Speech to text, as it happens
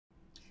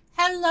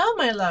Hello,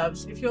 my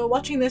loves. If you're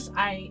watching this,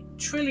 I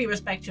truly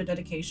respect your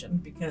dedication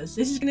because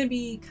this is going to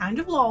be kind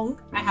of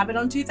long. I have it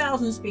on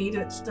 2000 speed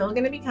and it's still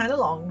going to be kind of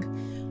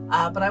long.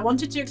 But I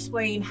wanted to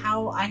explain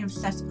how I have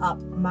set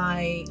up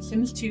my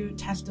Sims 2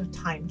 Test of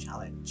Time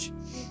challenge.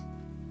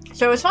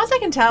 So as far as I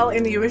can tell,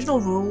 in the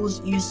original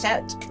rules, you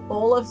set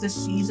all of the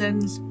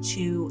seasons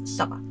to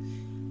summer.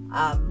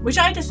 Which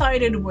I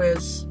decided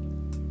was,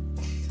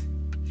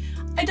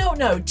 I don't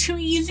know, too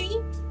easy?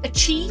 A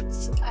cheat?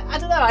 I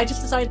don't know, I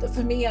just decided that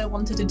for me I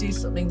wanted to do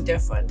something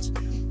different.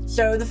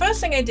 So the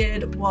first thing I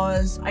did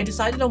was I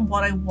decided on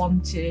what I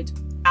wanted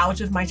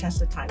out of my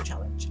Test of Time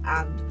challenge,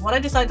 and what I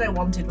decided I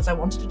wanted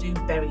to do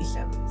berry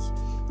sims.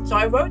 So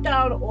I wrote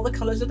down all the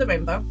colours of the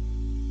rainbow.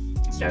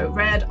 So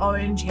red,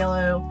 orange,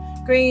 yellow,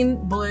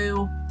 green,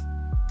 blue,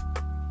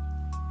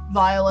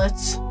 violet,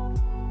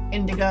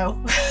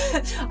 indigo.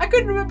 I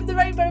couldn't remember the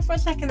rainbow for a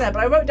second there,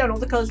 but I wrote down all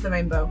the colours of the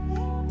rainbow.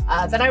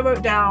 Then I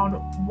wrote down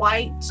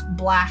white,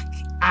 black,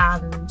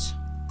 and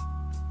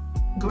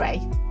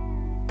grey.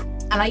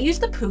 And I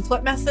used the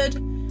Pooklet method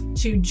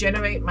to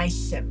generate my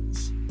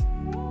sims.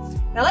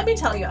 Now let me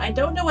tell you, I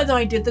don't know whether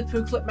I did the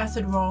Pooklet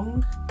method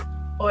wrong,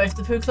 or if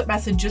the Pooklet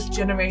method just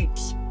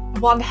generates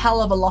one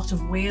hell of a lot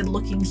of weird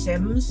looking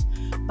sims,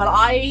 but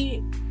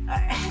I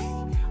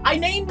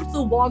named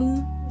the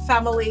one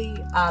family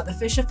the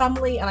Fisher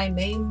family, and I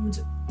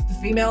named the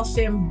female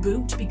sim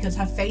Boot because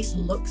her face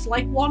looks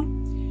like one.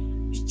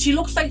 She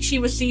looks like she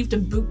received a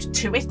boot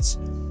to it.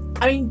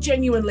 I mean,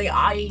 genuinely,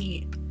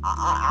 I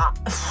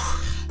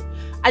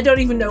don't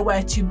even know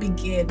where to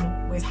begin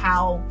with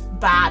how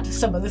bad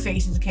some of the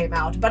faces came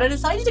out, but I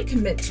decided to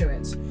commit to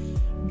it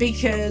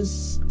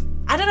because,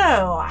 I don't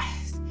know,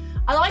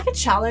 I like a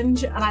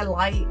challenge and I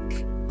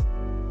like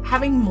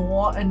having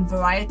more and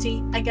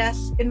variety, I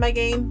guess, in my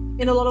game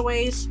in a lot of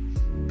ways.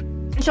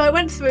 So I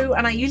went through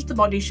and I used the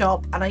Body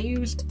Shop and I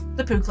used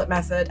the Pooklet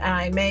method and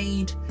I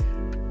made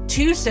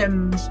 2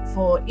 sims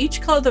for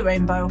each colour of the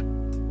rainbow,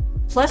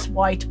 plus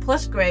white,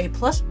 plus grey,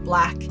 plus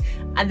black,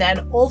 and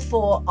then all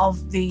 4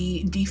 of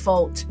the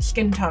default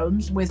skin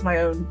tones with my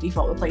own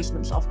default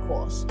replacements, of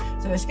course.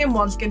 So there's skin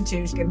 1, skin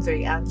 2, skin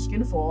 3, and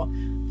skin 4,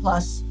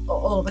 plus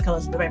all of the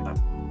colours of the rainbow.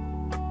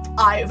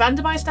 I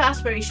randomised their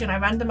aspiration, I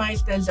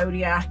randomised their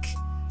zodiac.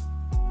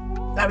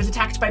 I was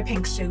attacked by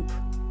pink soup.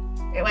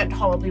 It went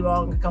horribly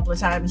wrong a couple of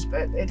times,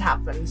 but it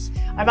happens.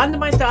 I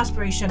randomised their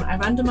aspiration, I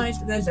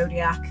randomised their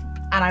zodiac,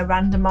 and I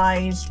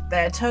randomised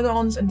their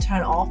turn-ons and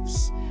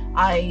turn-offs.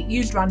 I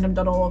used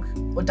random.org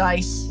or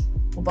dice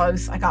or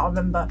both, I can't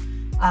remember.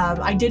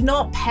 I did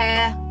not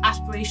pair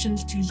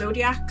aspirations to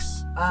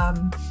zodiacs.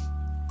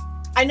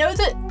 I know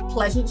that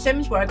Pleasant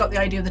Sims, where I got the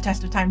idea of the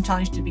Test of Time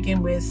challenge to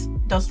begin with,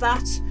 does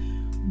that,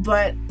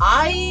 but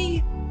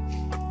I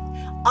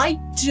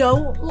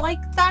don't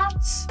like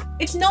that.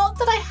 It's not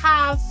that I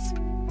have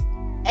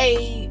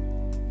a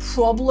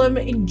problem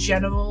in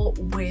general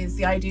with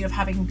the idea of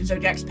having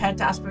zodiacs paired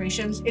to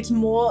aspirations. It's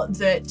more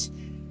that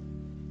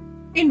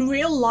in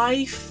real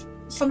life,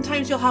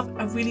 sometimes you'll have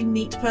a really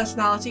neat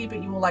personality,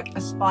 but you will like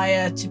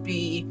aspire to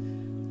be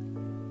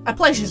a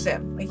pleasure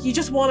sim. Like you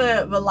just want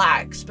to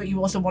relax, but you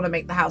also want to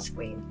make the house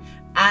clean.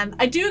 And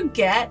I do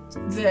get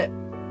that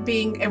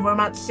being a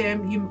romance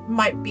sim, you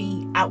might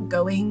be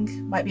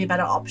outgoing, might be a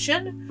better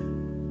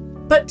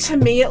option. But to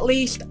me, at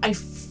least, I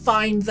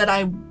find that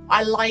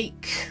I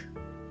like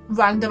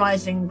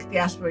randomizing the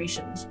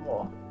aspirations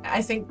more.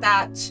 I think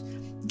that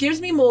gives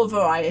me more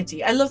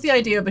variety. I love the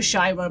idea of a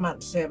shy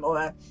romance sim or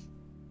a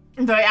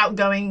very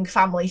outgoing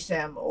family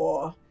sim,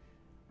 or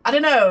I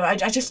don't know, I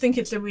just think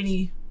it's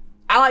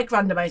I like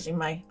randomizing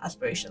my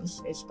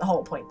aspirations, is the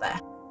whole point there.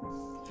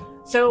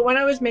 So when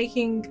I was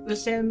making the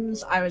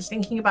sims, I was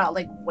thinking about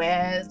like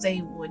where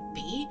they would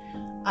be.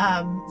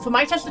 For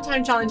my Test of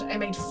Time challenge, I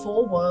made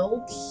 4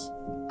 worlds.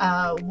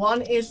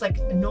 One is like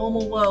a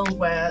normal world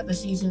where the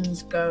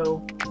seasons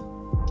go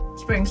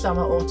spring,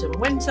 summer, autumn, and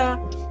winter.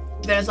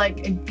 There's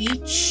like a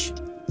beach,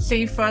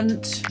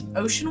 seafront,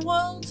 ocean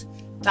world.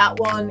 That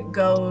one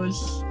goes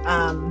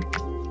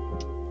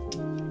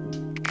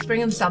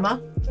spring and summer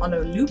on a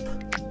loop.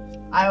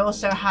 I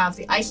also have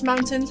the ice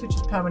mountains, which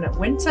is permanent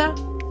winter,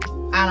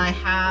 and I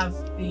have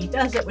the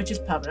desert, which is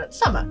permanent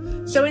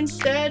summer. So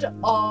instead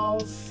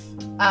of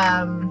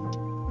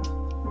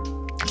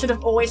sort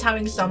of always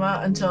having summer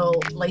until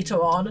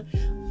later on,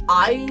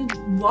 I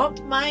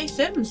want my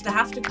sims to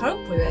have to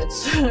cope with it.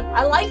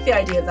 I like the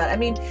idea of that. I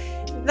mean,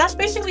 that's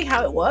basically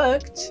how it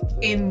worked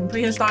in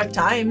prehistoric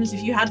times.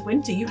 If you had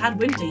winter, you had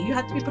winter. You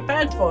had to be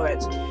prepared for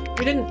it.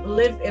 We didn't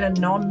live in a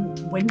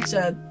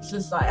non-winter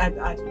society.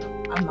 I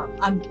don't know.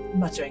 I'm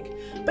muttering.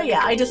 But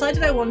yeah, I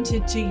decided I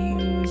wanted to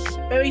use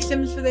berry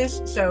sims for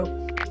this.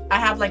 So I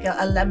have like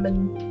a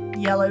lemon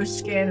yellow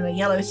skin and a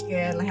yellow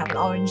skin. I have an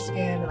orange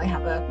skin and I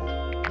have a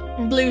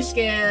blue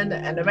skin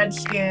and a red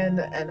skin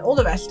and all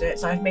the rest of it.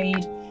 So I've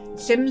made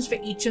sims for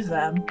each of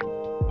them.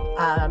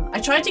 I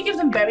tried to give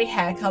them berry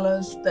hair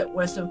colors that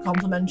were sort of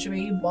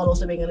complementary while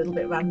also being a little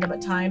bit random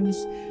at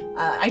times.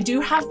 I do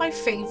have my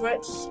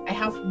favorites. I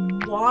have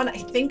one, I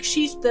think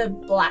she's the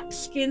black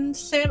skinned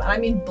sim, and I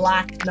mean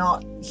black,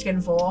 not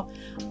skin 4.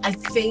 I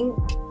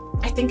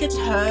think it's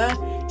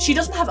her. She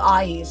doesn't have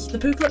eyes. The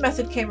Pooklet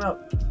method came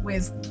up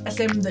with a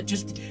sim that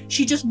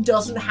she just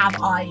doesn't have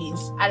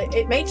eyes, and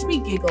it makes me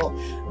giggle.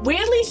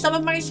 Weirdly, some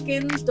of my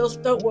skins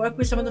don't work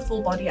with some of the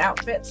full body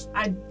outfits.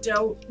 I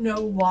don't know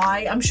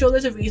why. I'm sure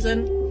there's a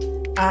reason.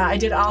 I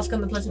did ask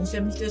on the Pleasant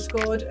Sims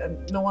Discord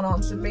and no one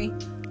answered me.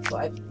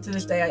 But to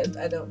this day,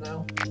 I don't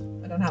know.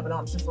 I don't have an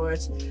answer for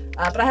it.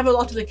 But I have a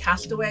lot of the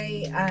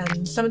Castaway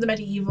and some of the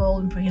medieval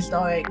and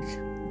prehistoric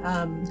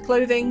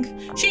clothing.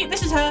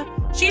 This is her.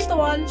 She's the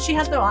one. She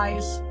has no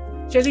eyes.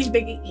 She has these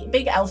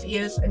big elf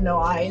ears and no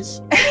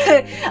eyes.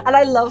 And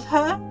I love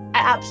her. I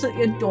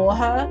absolutely adore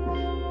her.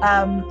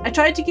 I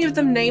tried to give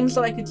them names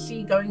that I could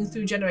see going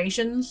through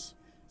generations.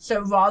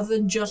 So rather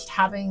than just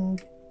having,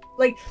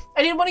 like,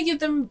 I didn't want to give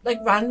them like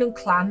random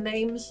clan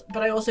names,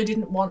 but I also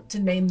didn't want to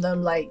name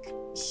them like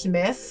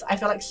Smith. I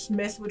felt like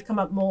Smith would come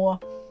up more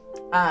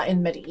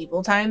in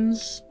medieval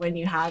times when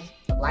you had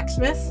a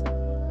blacksmith.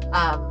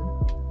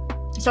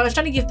 So I was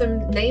trying to give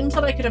them names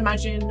that I could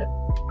imagine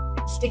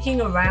sticking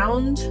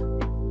around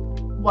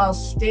while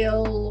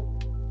still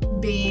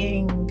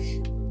being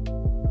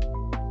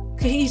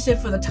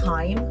cohesive for the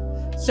time.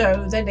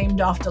 So they're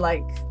named after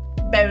like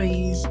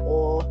berries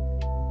or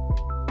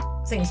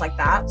things like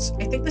that.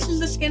 I think this is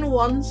the Skin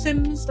 1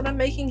 Sims that I'm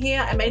making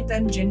here. I made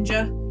them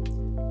ginger.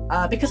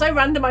 Because I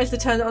randomized the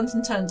turn-ons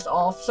and turns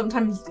off,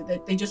 sometimes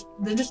they're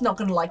just not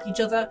gonna like each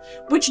other,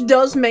 which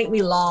does make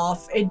me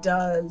laugh. It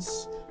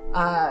does.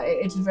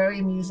 It's very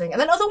amusing.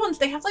 And then other ones,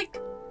 they have like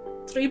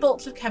 3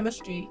 bolts of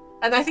chemistry,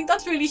 and I think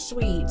that's really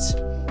sweet.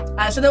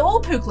 So they're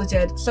all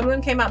pookleted. Some of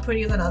them came out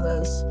prettier than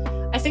others.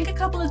 I think a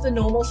couple of the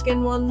normal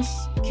skin ones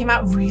came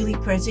out really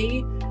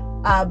pretty,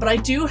 but I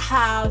do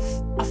have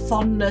a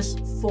fondness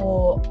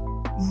for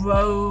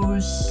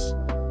Rose.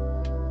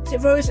 Is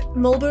it Rose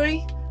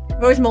Mulberry?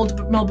 Rose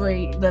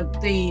Mulberry, the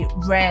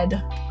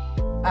red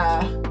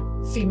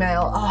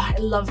female. Oh, I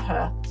love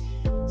her.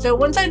 So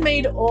once I'd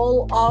made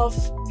all of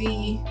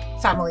the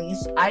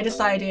families, I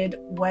decided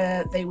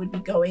where they would be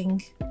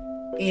going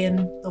in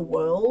the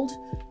world.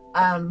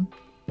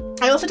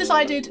 I also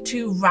decided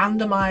to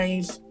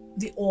randomize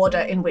the order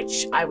in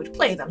which I would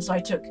play them. So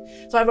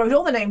I wrote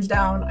all the names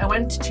down. I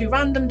went to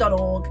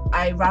random.org.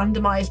 I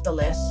randomized the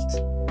list.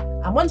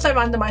 And once I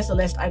randomized the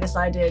list, I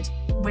decided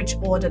which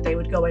order they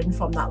would go in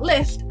from that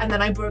list. And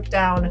then I broke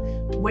down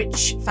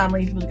which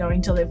families were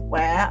going to live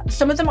where.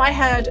 Some of them I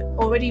had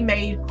already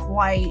made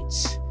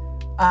quite,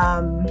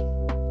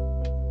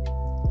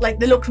 like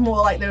they looked more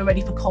like they were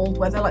ready for cold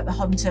weather, like the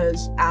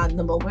Hunters and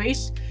the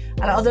Mulberries.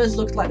 And others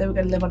looked like they were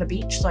going to live on a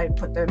beach, so I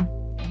put them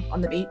on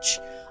the beach.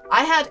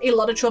 I had a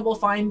lot of trouble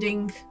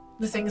finding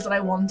the things that I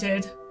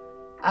wanted.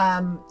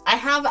 I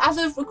have, as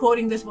of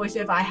recording this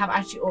voiceover, I have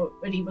actually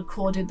already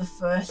recorded the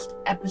first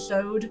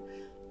episode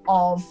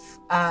of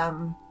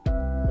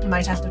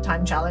my Test of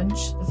Time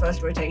challenge, the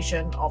first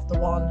rotation of the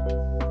one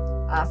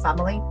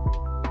family.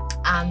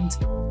 And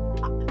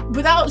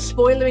without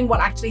spoiling what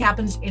actually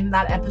happens in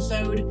that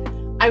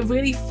episode, I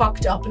really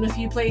fucked up in a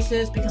few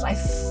places because I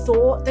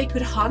thought they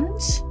could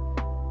hunt.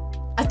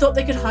 I thought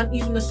they could hunt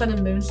using the sun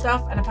and moon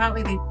stuff, and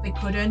apparently they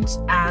couldn't,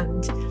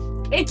 and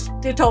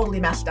they're totally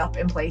messed up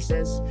in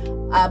places.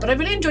 But I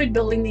really enjoyed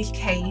building these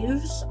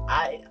caves.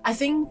 I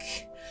think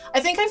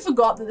I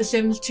forgot that The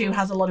Sims 2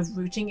 has a lot of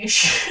routing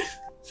issues.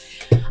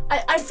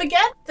 I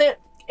forget that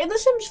in The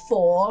Sims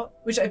 4,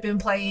 which I've been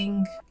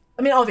playing,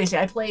 I mean, obviously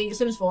I play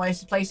Sims 4, I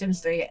play Sims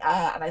 3,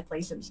 and I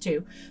play Sims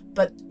 2.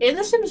 But in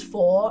The Sims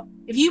 4,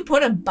 if you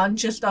put a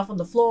bunch of stuff on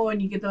the floor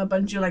and you give them a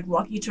bunch of like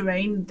rocky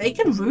terrain, they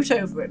can root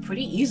over it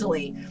pretty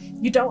easily.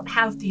 You don't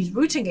have these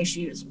routing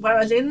issues.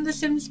 Whereas in The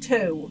Sims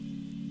 2,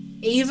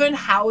 even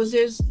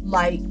houses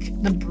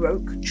like the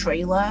broke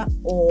trailer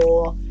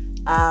or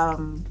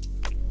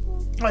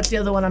what's the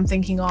other one I'm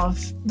thinking of?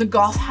 The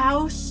goth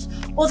house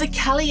or the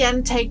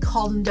Caliente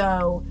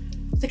condo.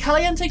 The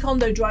Caliente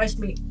condo drives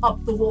me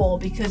up the wall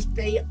because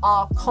they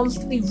are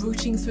constantly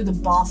routing through the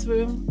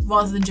bathroom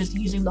rather than just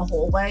using the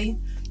hallway,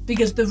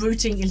 because the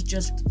routing is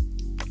just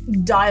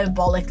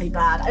diabolically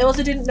bad. I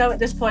also didn't know at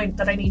this point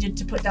that I needed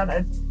to put down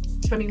a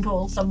swimming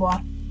pool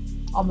somewhere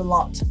on the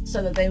lot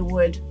so that the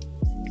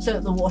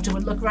water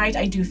would look right.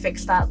 I do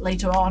fix that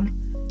later on.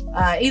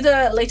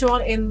 Either later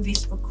on in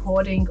this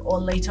recording or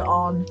later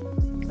on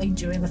like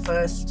during the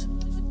first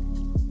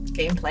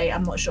gameplay,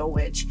 I'm not sure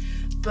which.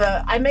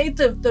 But I made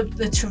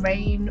the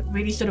terrain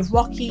really sort of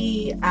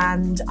rocky,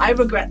 and I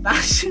regret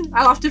that.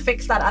 I'll have to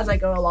fix that as I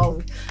go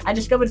along. I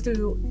discovered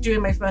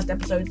during my first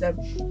episode that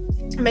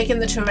making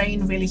the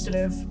terrain really sort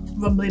of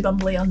rumbly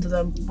bumbly under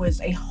them was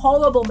a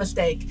horrible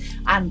mistake,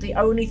 and the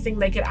only thing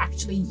they could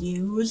actually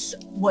use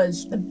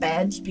was the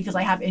beds, because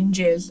I have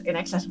inches in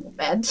accessible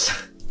beds.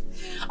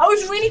 I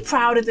was really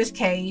proud of this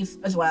cave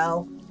as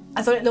well.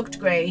 I thought it looked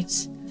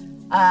great.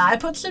 I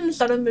put some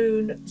Sun and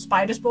Moon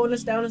spider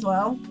spawners down as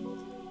well.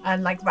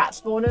 and like rat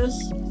spawners,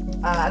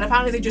 and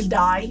apparently they just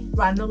die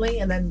randomly,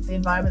 and then the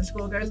environment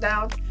score goes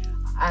down.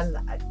 And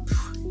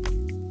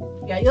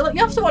yeah, you'll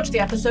have to watch the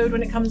episode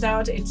when it comes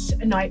out. It's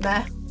a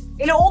nightmare.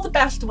 In all the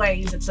best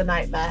ways, it's a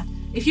nightmare.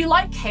 If you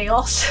like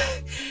chaos,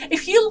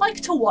 if you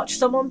like to watch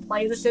someone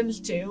play The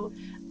Sims 2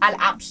 and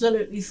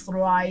absolutely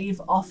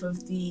thrive off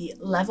of the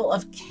level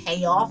of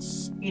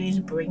chaos it is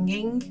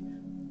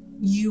bringing,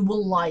 you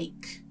will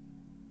like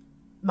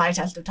my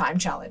Test of Time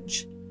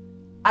challenge.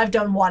 I've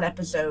done one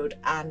episode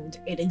and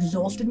it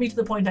exhausted me to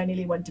the point I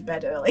nearly went to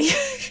bed early.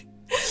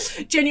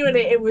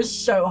 Genuinely, it was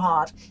so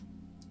hard.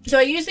 So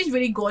I used these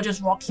really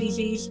gorgeous rock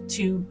CCs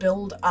to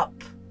build up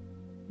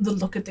the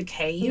look of the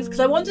cave, because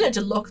I wanted it to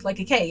look like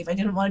a cave. I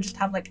didn't want to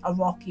just have like a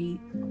rocky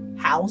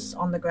house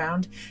on the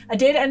ground. I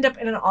did end up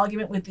in an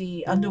argument with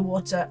the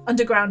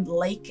underground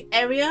lake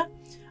area.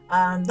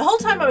 The whole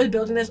time I was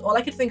building this, all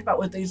I could think about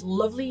was these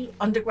lovely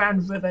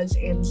underground rivers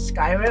in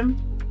Skyrim,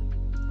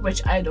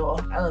 which I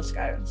adore. I love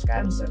Skyrim.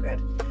 Skyrim's so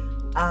good.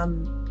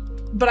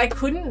 But I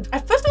couldn't,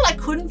 first of all, I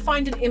couldn't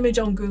find an image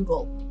on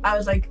Google. I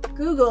was like,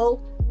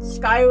 Google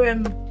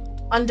Skyrim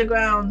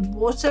underground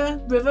water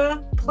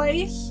river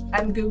place,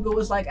 and Google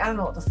was like, I don't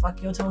know what the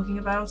fuck you're talking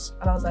about.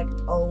 And I was like,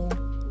 oh,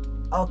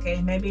 okay,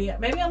 maybe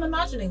I'm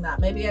imagining that.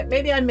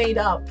 Maybe I made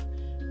up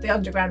the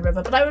underground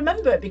river. But I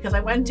remember it because I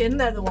went in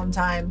there the one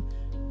time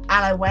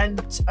and I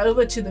went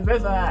over to the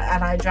river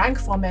and I drank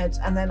from it,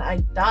 and then I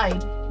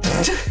died.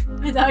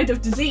 I died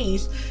of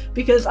disease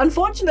because,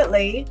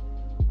 unfortunately,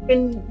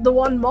 in the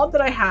one mod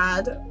that I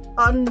had,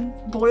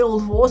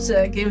 unboiled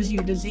water gives you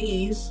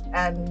disease.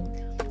 And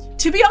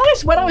to be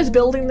honest, when I was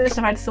building this,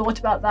 if I'd thought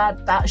about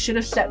that, that should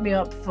have set me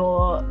up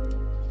for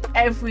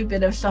every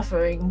bit of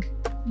suffering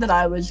that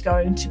I was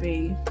going to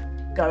be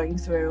going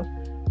through.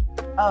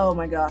 Oh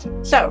my god.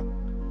 So,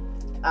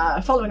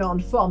 following on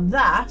from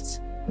that,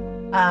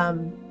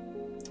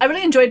 I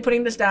really enjoyed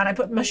putting this down. I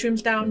put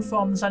mushrooms down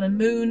from the sun and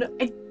moon.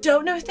 I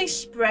don't know if they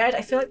spread.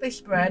 I feel like they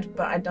spread,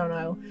 but I don't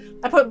know.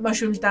 I put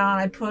mushrooms down.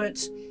 I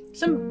put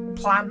some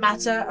plant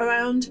matter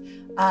around.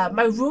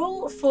 My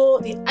rule for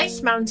the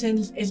ice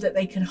mountains is that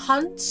they can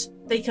hunt,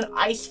 they can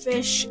ice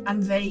fish,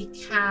 and they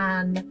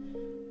can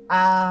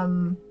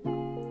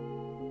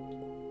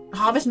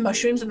harvest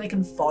mushrooms, and they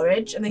can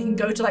forage, and they can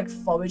go to like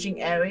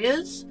foraging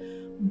areas,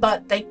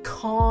 but they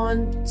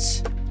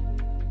can't...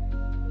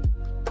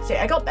 See,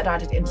 I got better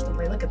at it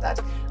instantly, look at that.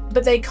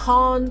 But they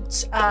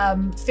can't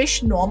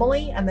fish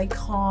normally, and they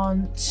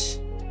can't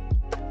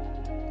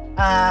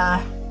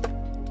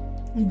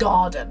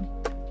garden.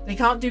 They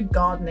can't do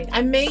gardening.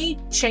 I may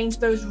change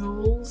those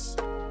rules,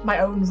 my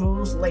own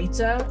rules,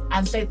 later,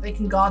 and say that they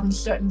can garden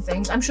certain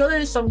things. I'm sure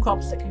there's some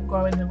crops that can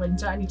grow in the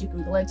winter. I need to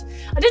Google it.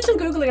 I did some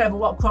Googling over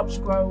what crops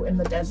grow in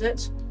the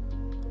desert.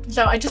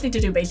 So I just need to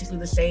do basically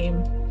the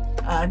same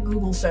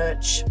Google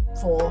search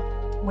for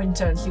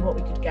winter and see what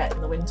we could get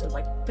in the winter.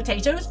 Like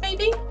potatoes,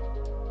 maybe?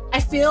 I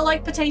feel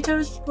like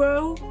potatoes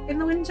grow in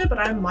the winter, but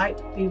I might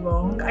be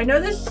wrong. I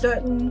know there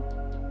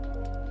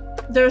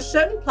are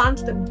certain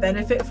plants that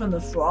benefit from the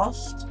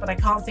frost, but I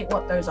can't think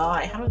what those are.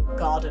 I haven't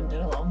gardened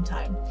in a long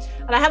time.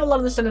 And I have a lot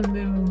of the sun and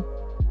moon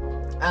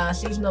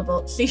seasonal,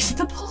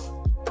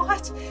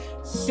 what?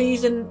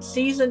 Seasonal,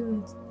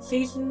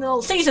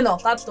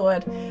 that's the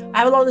word. I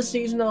have a lot of the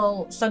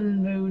seasonal sun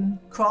and moon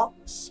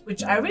crops,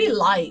 which I really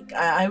like.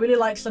 I really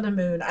like sun and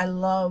moon. I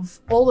love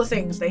all the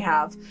things they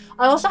have.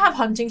 I also have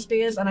hunting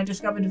spears, and I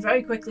discovered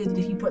very quickly that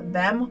if you put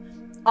them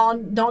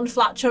on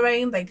non-flat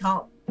terrain, they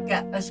can't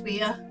get a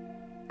spear.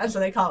 And so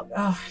they can't...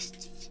 Oh.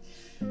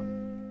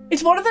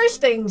 It's one of those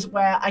things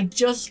where I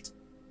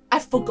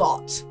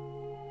forgot.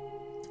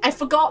 I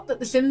forgot that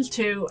The Sims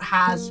 2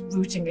 has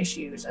routing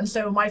issues. And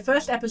so my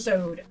first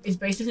episode is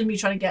basically me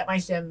trying to get my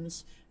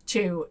Sims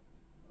to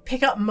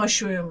pick up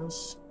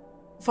mushrooms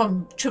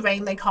from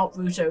terrain they can't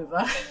route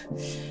over.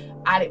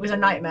 And it was a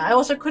nightmare. I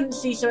also couldn't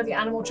see some of the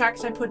animal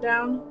tracks I put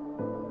down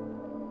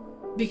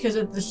because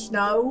of the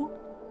snow.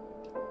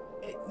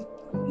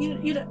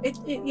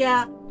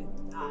 Yeah.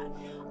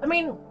 I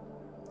mean,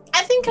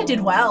 I think I did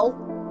well.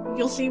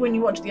 You'll see when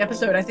you watch the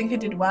episode, I think I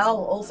did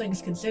well, all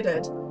things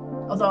considered.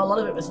 Although a lot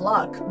of it was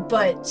luck.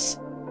 But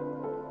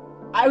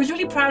I was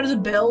really proud of the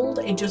build.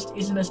 It just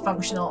isn't as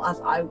functional as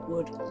I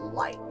would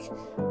like.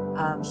 So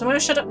I'm going to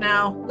shut up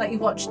now, let you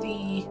watch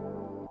the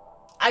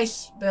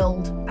ice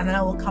build, and then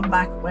I will come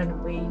back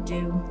when we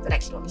do the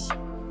next ones.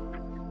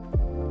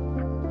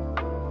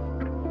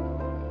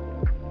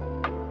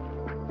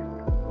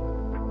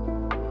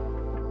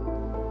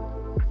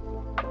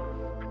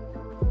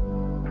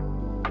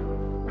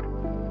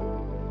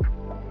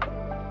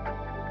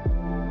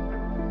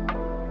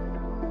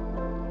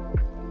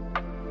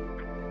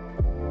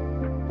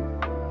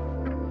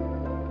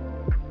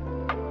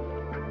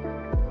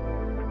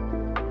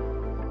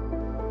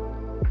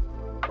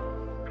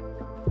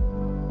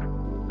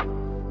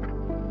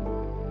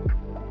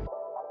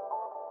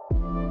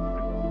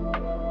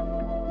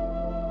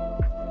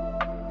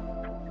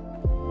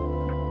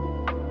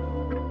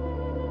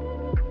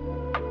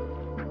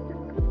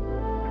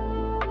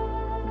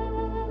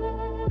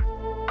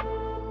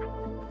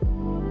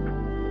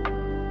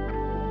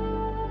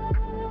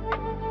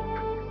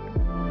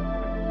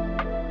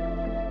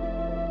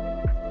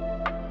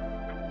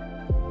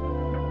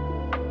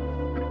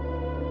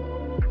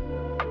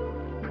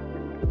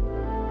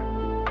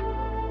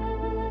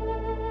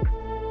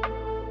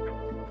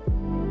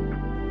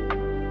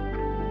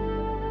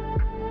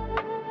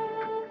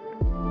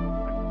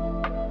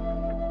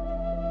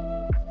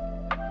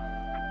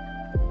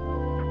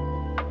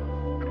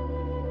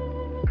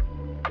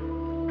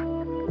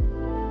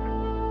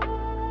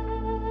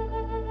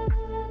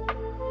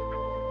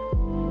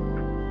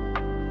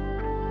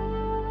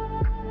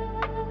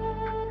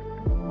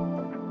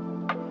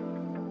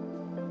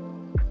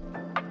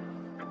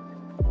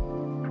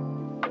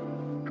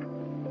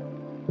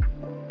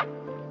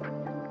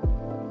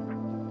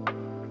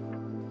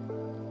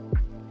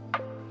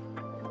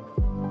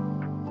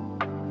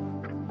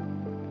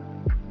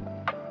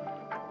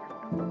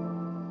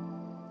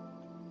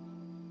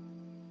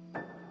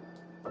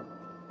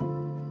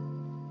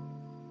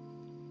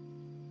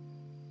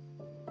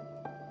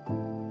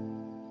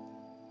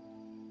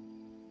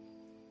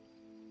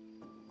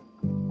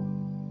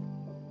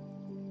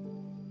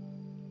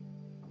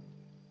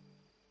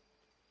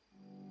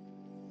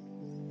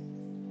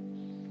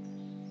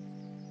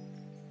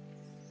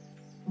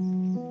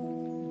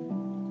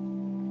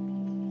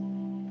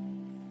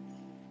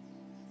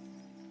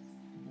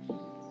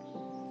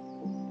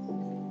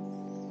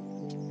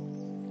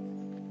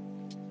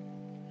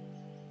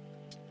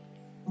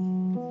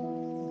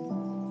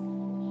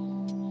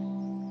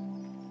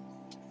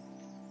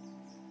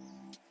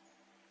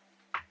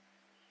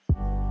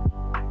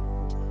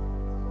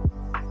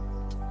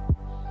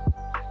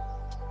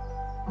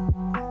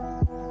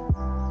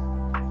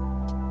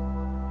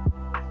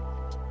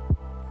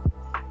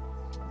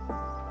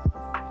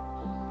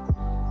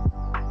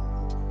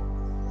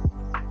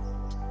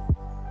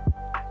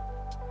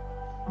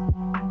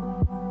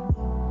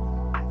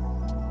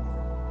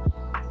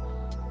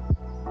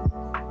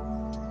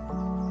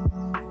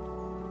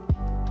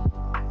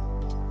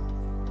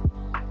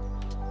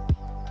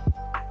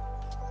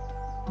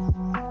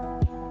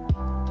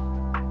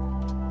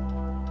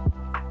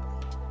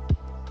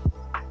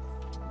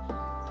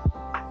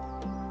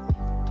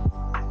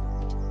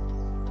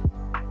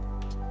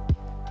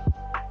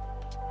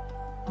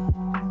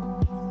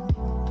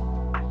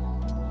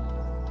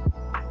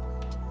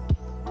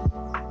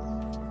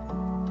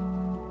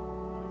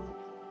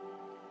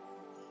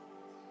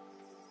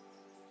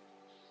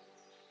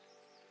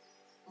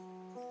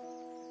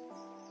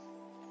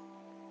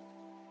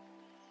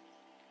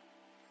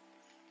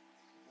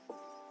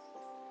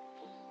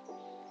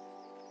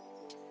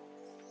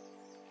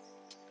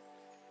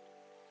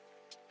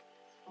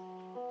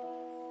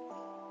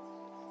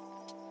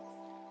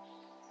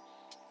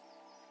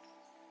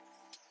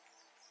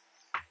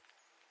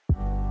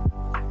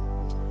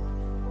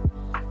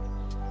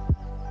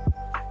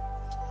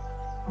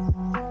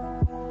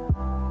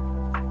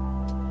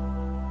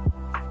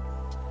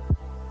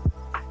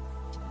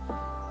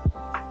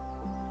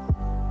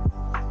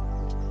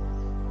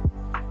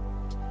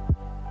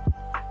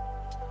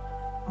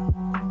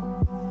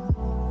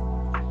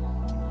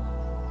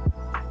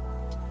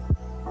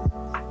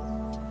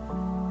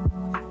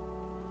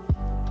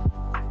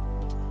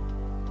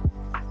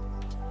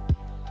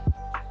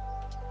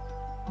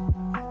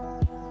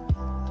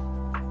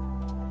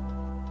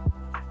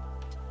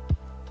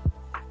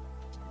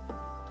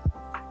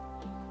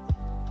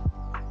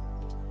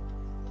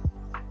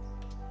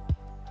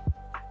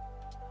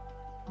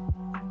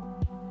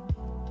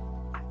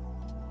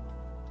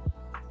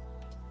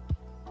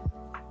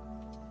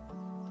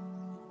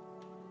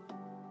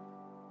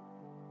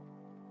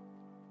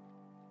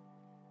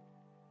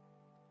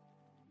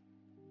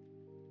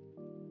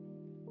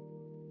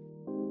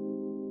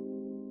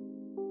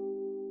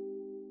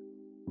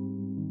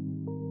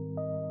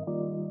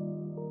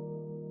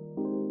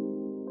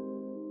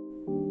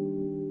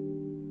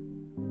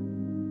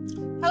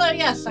 Hello,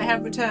 yes, I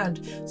have returned.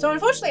 So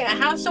unfortunately, I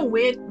have some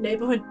weird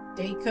neighborhood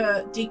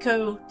decorations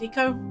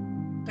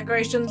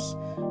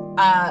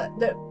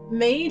that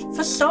made,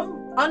 for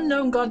some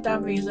unknown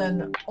goddamn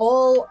reason,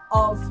 all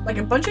of, like,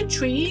 a bunch of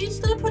trees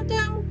that I put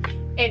down,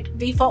 it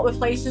default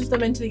replaces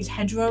them into these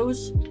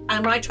hedgerows.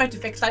 And when I tried to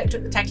fix that, it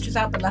took the textures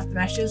out but left the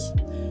meshes.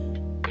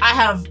 I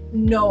have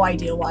no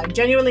idea why.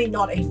 Genuinely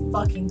not a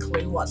fucking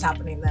clue what's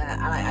happening there,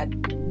 and I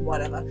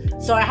whatever.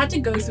 So I had to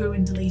go through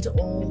and delete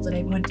all the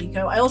neighborhood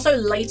deco. I also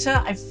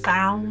later I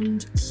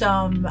found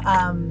some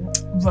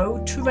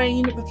road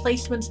terrain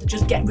replacements that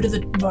just get rid of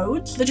the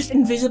roads. They're just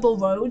invisible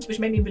roads, which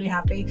made me really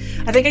happy.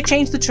 I think I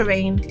changed the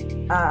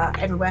terrain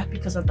everywhere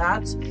because of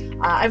that.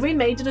 I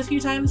remade it a few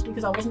times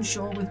because I wasn't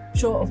sure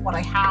of what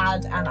I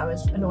had, and I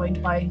was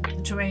annoyed by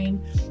the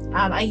terrain.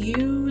 And I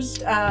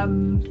used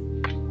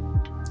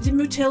is it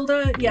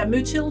Mutilda? Yeah,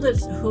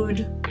 Mutilda's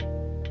hood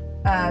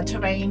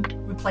terrain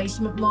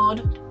replacement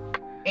mod,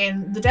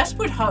 in the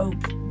desperate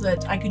hope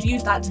that I could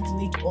use that to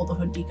delete all the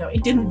hood deco.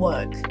 It didn't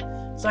work,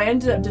 so I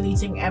ended up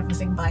deleting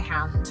everything by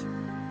hand,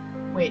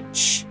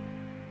 which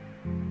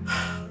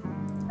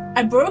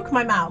I broke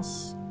my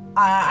mouse.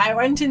 I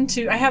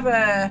have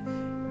a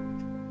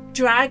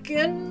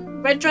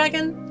red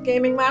dragon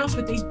gaming mouse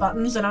with these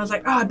buttons, and I was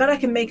like, oh, I bet I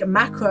can make a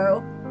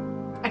macro.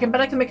 I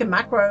bet I can make a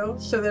macro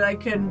so that I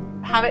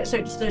can have it so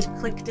it just does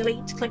click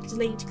delete, click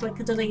delete, click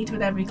delete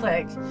with every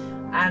click.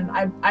 And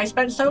I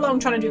spent so long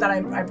trying to do that,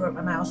 I broke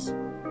my mouse.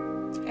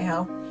 Hey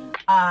hell.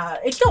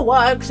 It still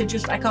works, it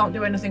just I can't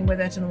do anything with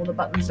it and all the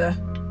buttons are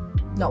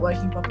not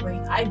working properly.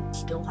 I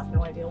still have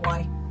no idea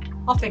why.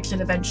 I'll fix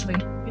it eventually.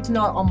 It's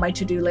not on my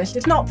to-do list.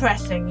 It's not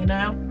pressing, you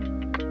know?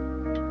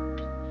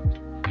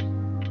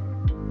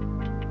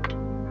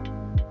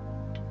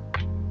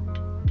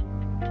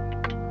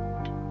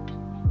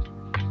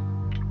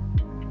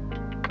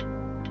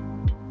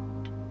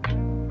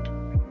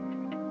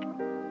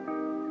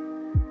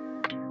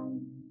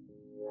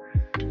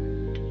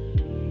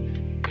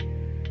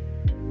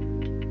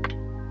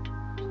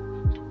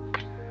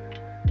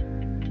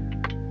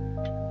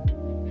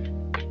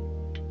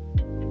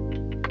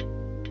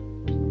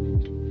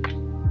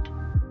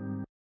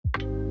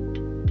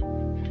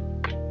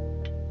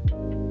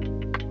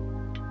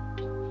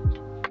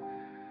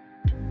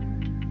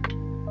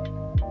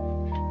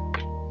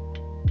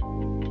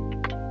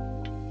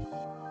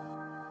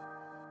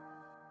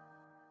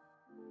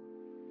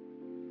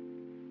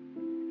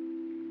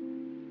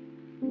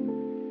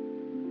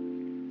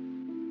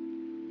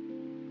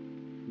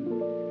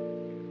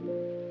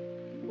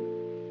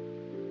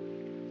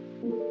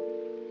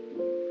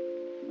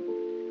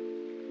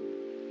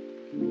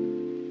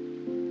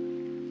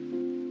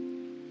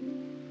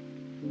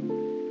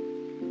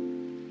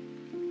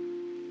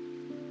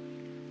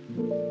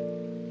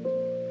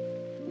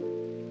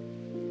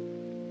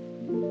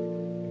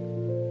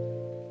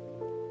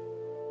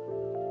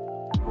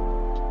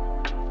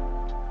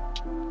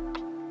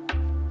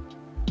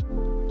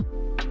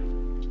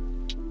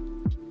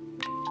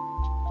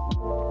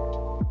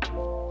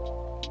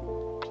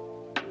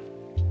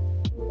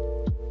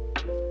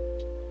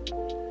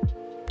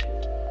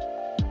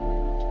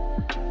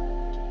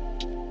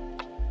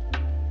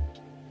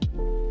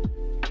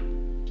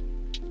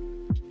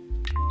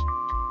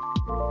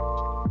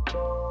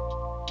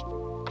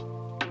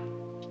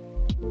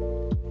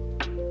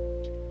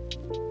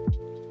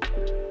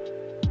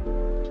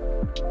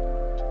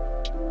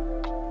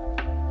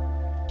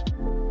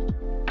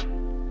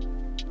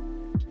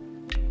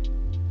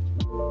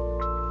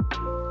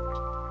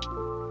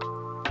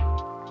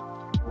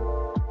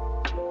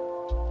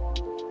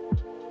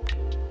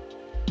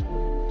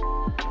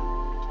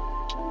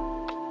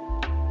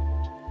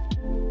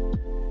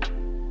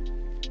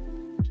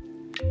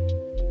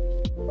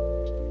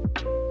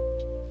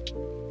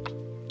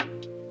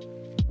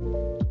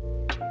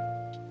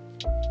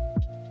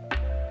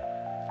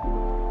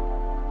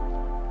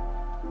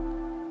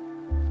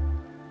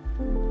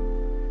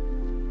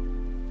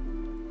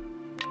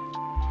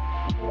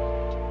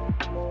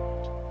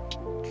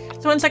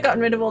 So once I got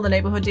rid of all the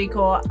neighborhood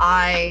decor,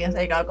 there you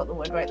go, I got the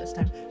word right this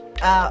time.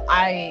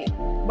 I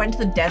went to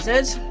the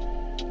desert.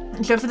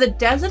 And so for the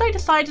desert, I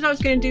decided I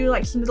was going to do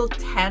like some little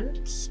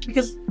tents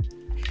because,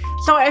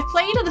 so I've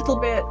played a little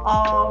bit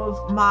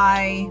of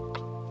my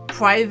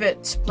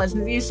private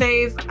Pleasant View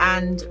save,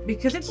 and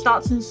because it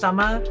starts in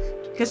summer,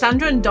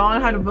 Cassandra and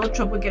Dawn had a real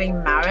trouble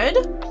getting married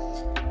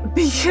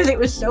because it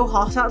was so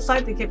hot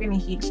outside. They kept getting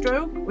heat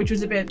stroke, which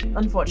was a bit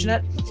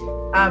unfortunate.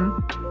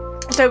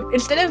 So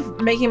instead of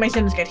making my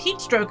Sims get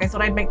heat stroke, I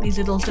thought I'd make these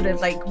little sort of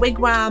like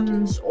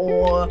wigwams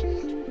or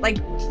like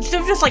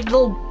sort of just like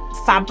little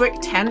fabric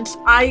tents.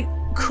 I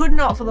could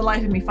not for the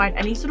life of me find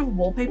any sort of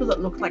wallpaper that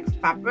looked like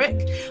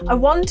fabric. I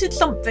wanted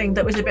something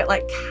that was a bit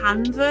like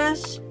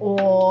canvas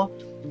or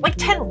like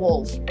tent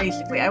walls,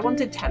 basically. I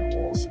wanted tent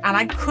walls, and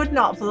I could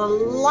not for the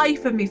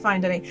life of me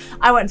find any.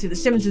 I went through the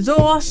Sims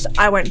resource,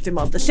 I went through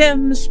Mod the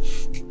Sims,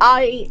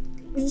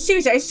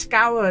 seriously, I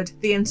scoured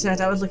the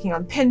internet. I was looking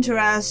on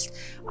Pinterest.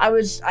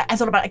 I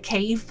thought about a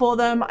cave for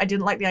them. I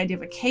didn't like the idea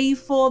of a cave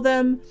for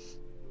them.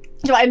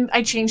 So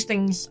I changed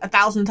things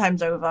 1,000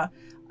 times over.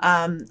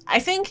 I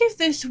think if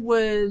this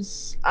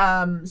was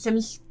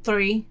Sims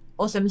 3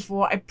 or Sims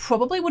 4, I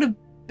probably would have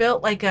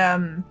built like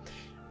a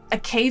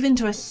cave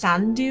into a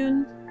sand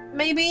dune,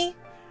 maybe,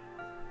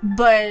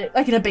 but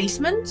like in a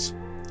basement.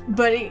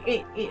 But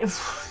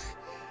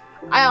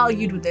I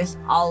argued with this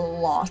a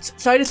lot.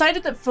 So I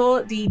decided that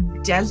for the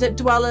desert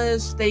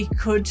dwellers, they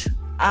could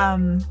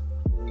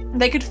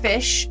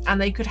fish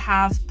and they could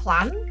have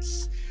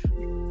plants,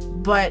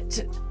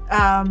 but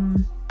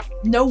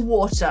no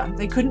water.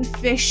 They couldn't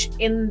fish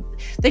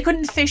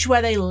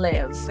where they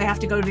live. They have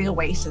to go to the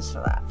OASIS for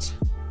that.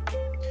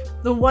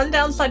 The one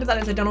downside of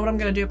that is I don't know what I'm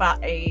going to do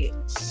about a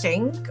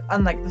sink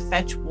and like the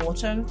fetch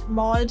water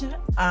mod.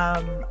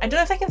 I don't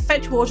know if I can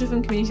fetch water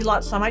from community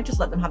lots, so I might just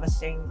let them have a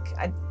sink.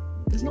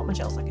 There's not much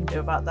else I can do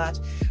about that.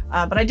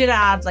 But I did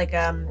add like,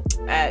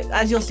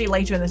 as you'll see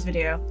later in this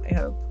video,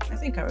 I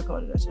think I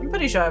recorded it. I'm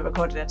pretty sure I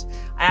recorded it.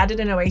 I added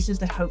an oasis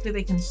that hopefully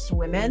they can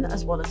swim in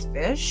as well as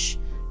fish,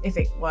 if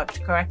it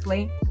worked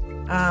correctly.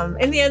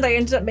 In the end, I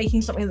ended up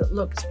making something that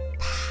looked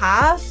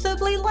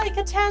passably like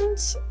a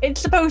tent.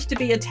 It's supposed to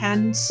be a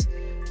tent.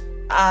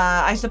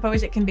 I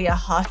suppose it can be a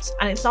hut,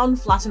 and it's on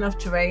flat enough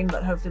terrain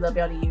that hopefully they'll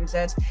be able to use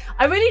it.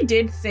 I really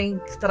did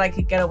think that I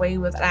could get away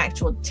with an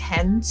actual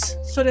tent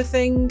sort of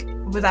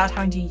thing without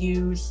having to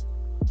use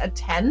a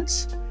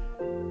tent,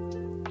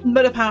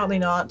 but apparently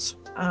not.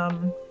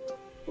 So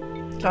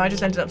I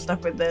just ended up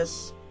stuck with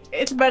this.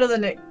 It's better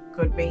than it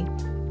could be,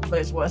 but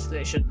it's worse than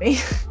it should be.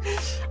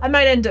 I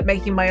might end up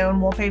making my own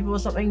wallpaper or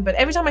something, but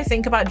every time I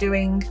think about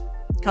doing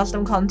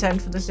custom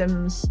content for The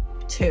Sims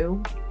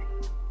 2,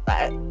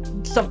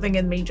 something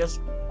in me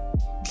just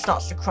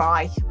starts to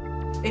cry.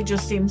 It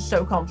just seems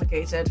so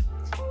complicated.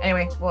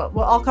 Anyway, well,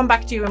 I'll come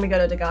back to you when we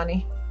go to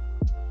Dagani.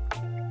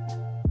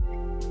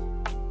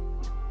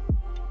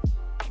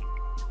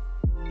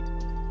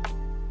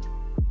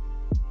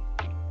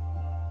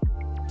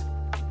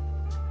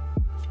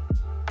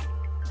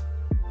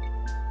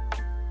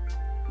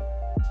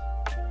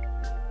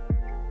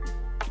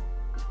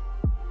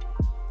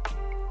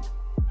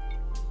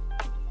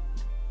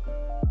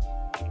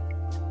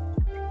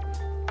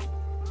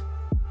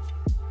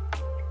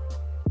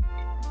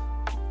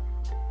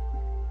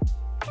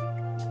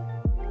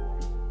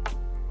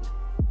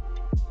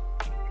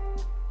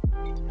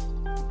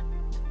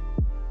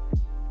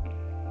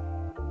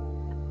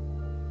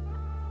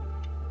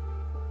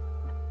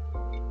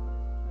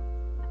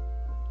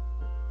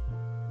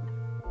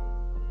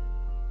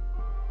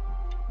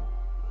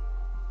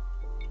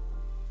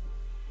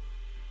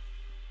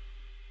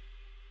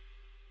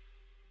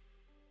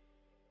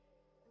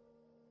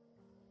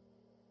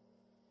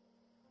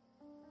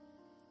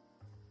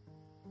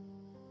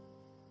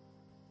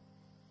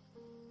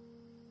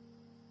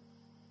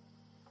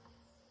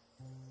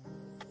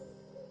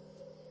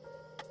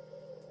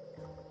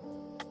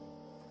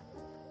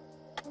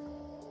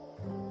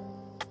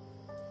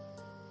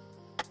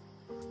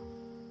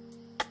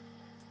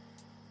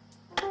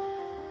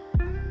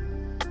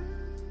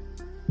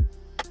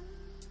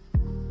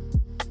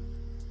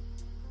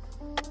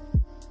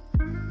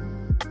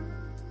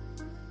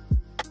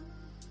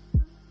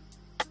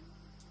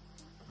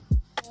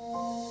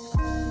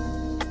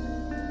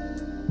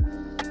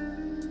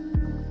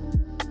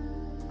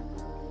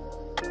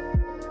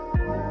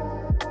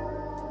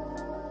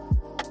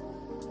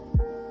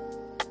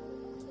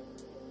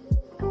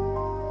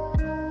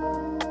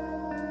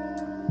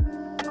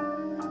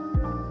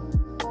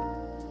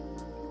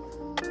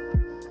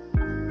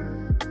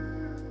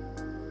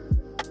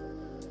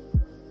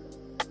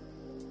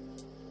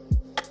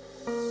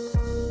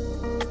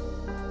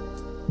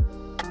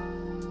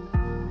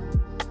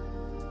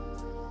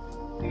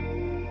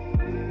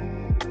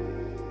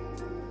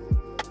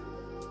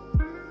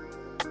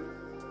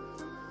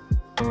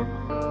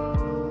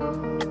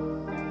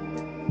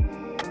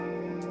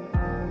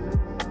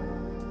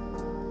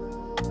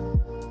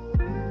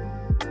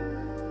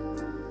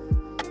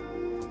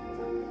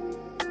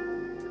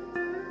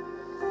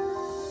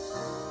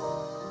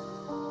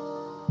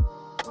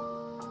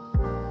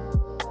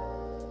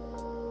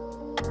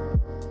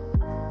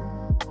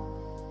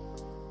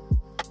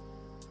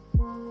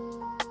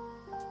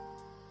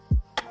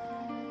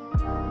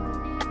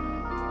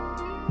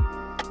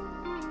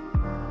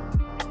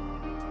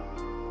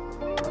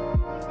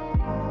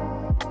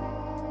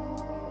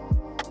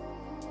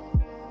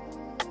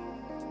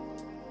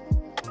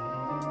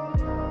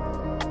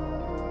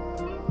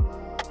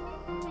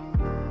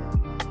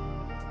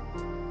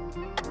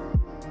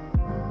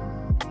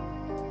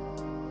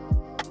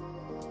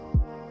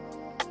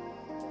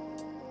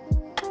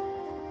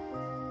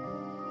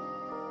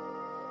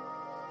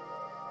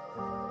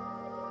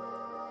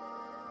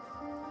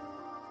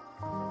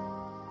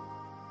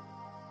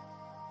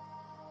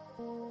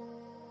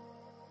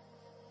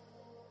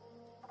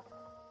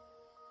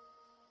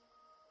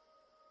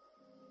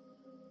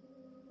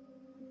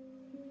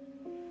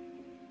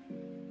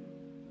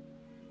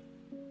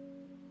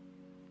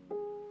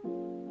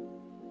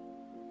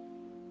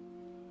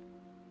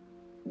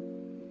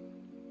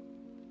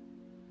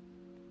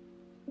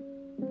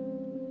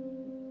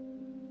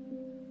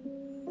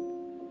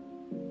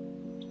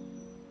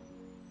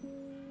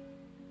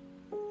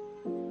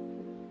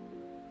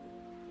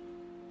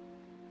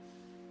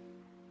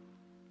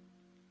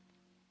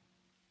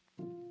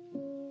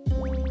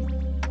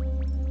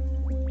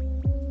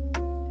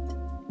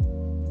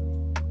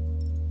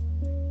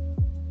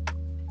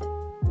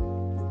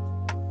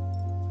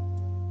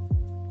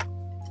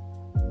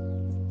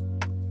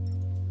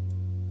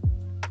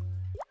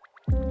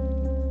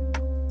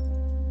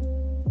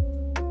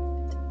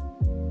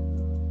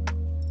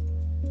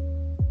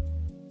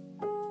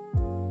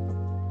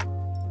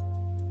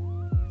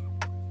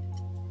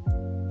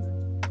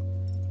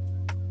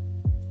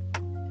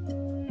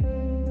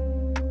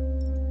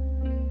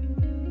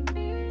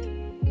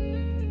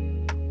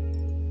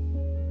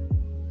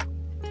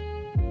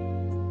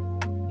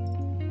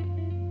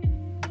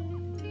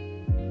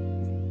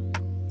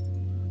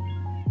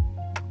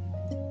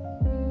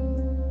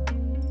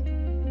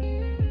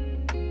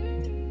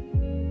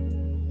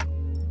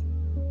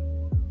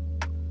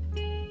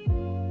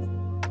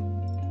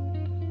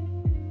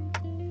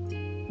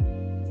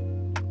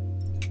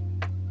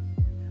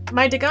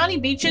 My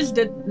Dagani beaches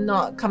did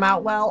not come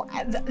out well.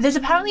 There's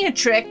apparently a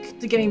trick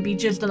to getting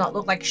beaches to not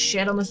look like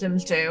shit on The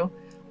Sims 2.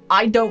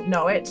 I don't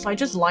know it, so I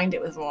just lined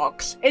it with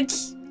rocks. It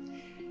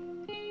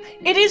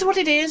is what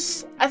it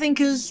is, I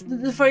think is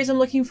the phrase I'm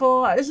looking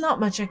for. There's not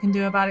much I can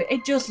do about it.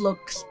 It just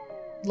looks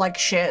like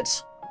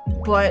shit.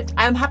 But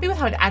I'm happy with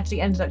how it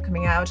actually ended up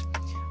coming out.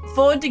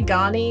 For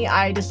Dagani,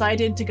 I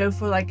decided to go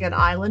for like an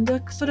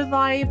islander sort of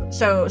vibe.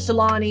 So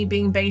Solani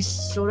being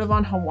based sort of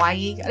on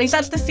Hawaii. At least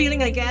that's the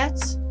feeling I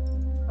get.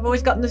 I've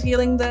always gotten the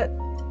feeling that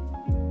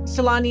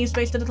Solani is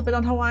based a little bit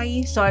on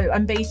Hawaii. So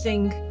I'm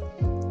basing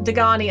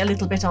Dagani a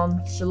little bit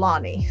on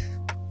Solani.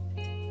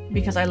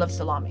 Because I love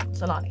salami.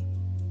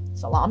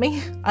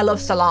 Salami? I love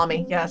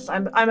salami, yes.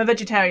 I'm a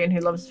vegetarian who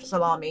loves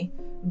salami.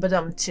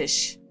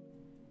 Tish.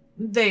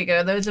 There you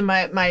go, those are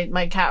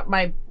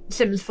my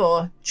Sims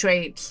 4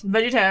 traits.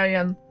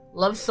 Vegetarian,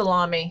 loves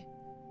salami,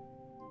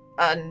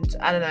 and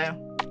I don't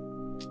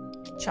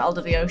know, child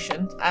of the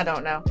ocean. I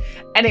don't know.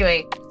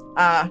 Anyway,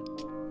 I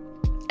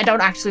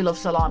don't actually love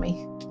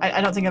salami. I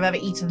don't think I've ever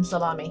eaten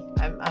salami.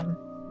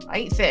 I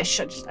eat fish.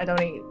 I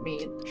don't eat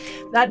meat.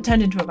 That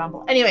turned into a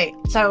ramble. Anyway,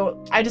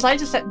 so I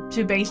decided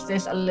to base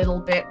this a little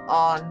bit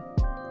on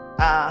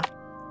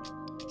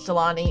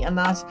Solani, and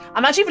that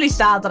I'm actually really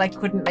sad that I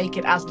couldn't make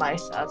it as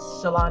nice as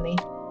Solani,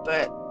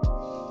 but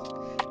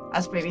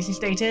as previously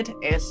stated,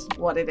 is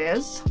what it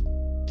is.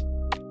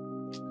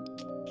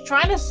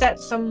 Trying to set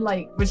some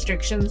like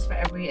restrictions for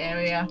every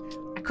area.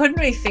 I couldn't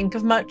really think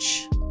of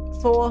much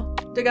for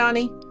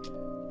Dagani.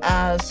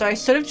 So I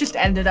sort of just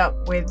ended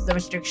up with the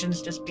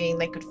restrictions just being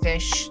they could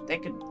fish, they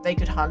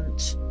could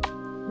hunt,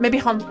 maybe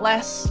hunt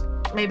less,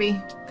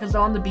 maybe because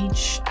they're on the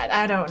beach.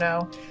 I don't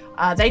know.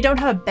 They don't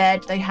have a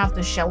bed, they have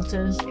the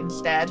shelters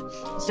instead.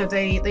 So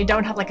they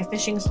don't have like a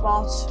fishing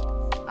spot,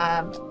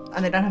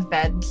 and they don't have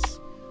beds.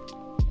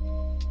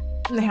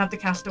 And they have the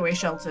castaway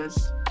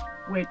shelters,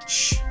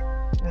 which,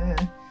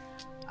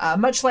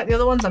 much like the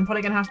other ones, I'm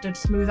probably gonna have to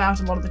smooth out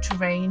a lot of the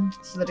terrain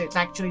so that it's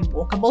actually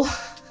walkable.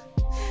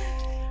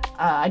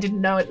 I didn't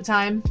know at the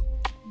time,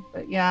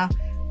 but yeah.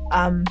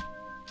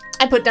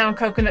 I put down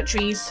coconut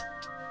trees,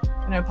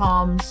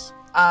 palms,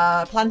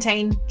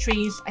 plantain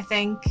trees, I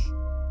think.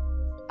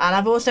 And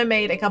I've also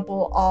made a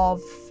couple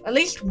of, at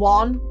least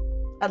one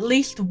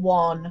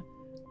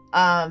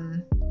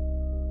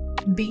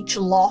beach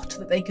lot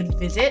that they could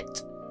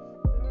visit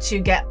to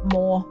get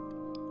more,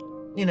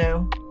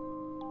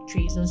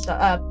 trees and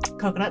stuff,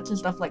 coconuts and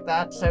stuff like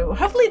that. So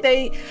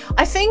hopefully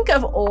I think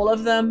of all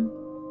of them,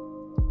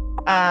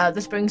 the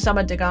spring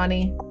summer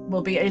Dagani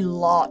will be a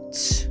lot,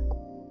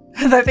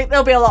 I think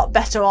they'll be a lot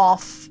better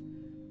off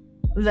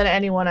than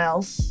anyone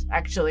else,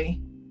 actually.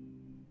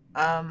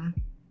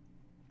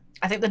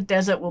 I think the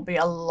desert will be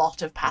a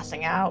lot of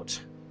passing out.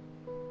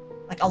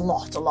 Like a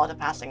lot of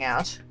passing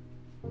out.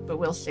 But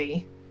we'll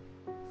see.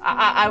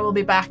 I will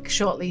be back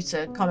shortly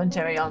to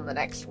commentary on the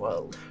next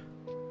world.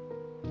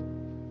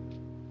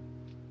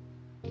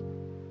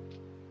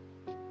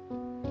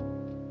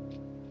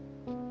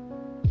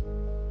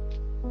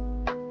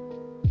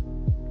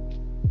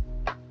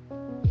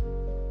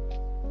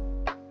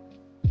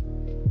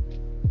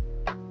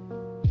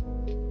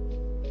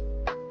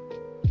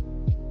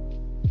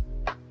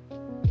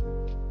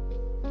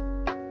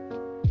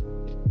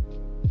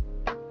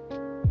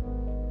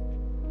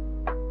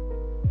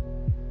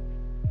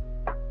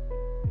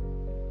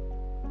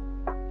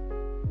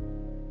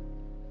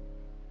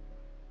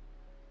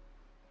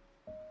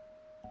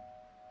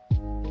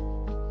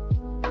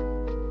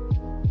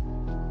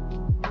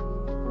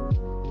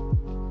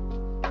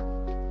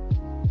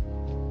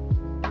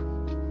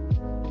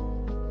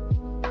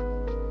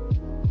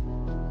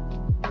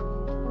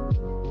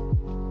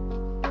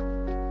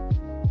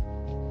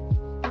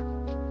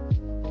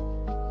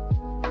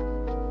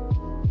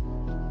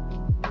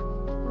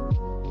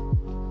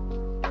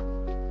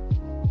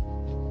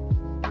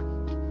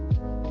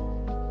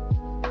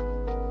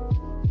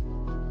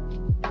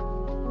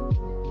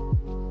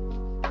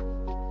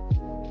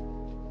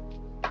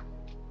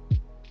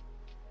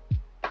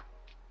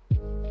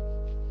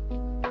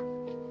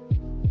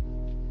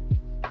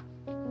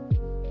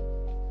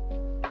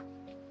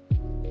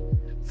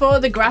 For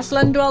the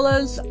grassland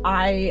dwellers,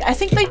 I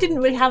think they didn't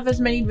really have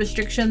as many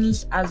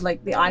restrictions as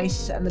like the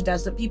ice and the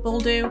desert people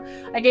do.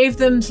 I gave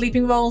them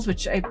sleeping rolls,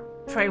 which I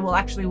pray will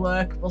actually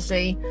work, we'll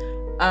see.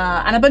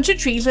 And a bunch of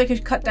trees they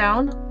could cut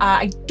down.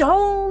 I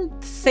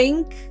don't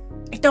think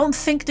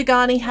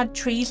Dagani had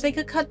trees they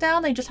could cut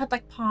down. They just had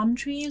like palm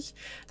trees.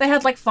 They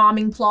had like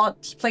farming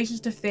plots, places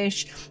to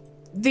fish.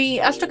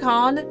 The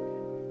Astrakhan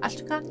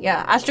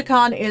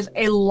is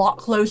a lot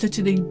closer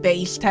to the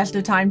base Test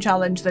of Time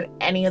challenge than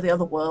any of the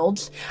other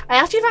worlds. I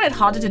actually found it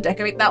harder to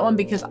decorate that one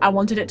because I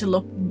wanted it to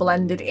look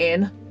blended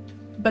in.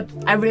 But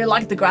I really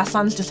like the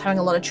grasslands just having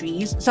a lot of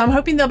trees. So I'm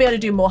hoping they'll be able to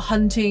do more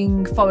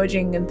hunting,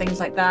 foraging, and things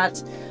like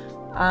that.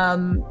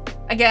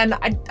 Again,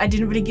 I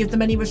didn't really give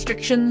them any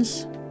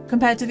restrictions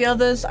compared to the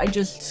others. I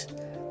just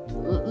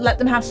let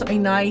them have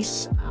something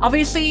nice.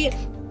 Obviously,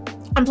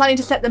 I'm planning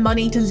to set the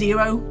money to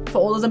 0 for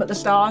all of them at the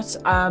start.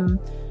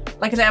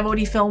 like I said, I've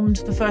already filmed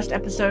the first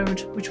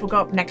episode, which will go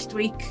up next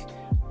week,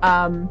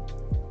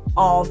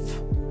 of,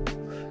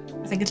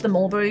 I think it's the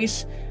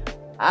mulberries,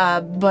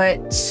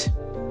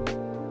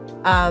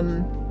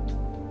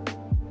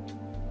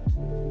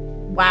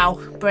 wow,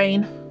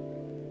 brain.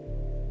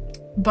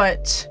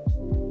 But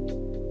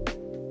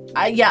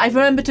yeah, I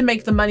remember to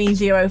make the money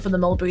 0 for the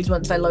mulberries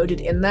once I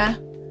loaded in there.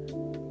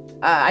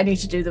 I need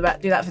to do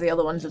that for the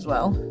other ones as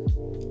well.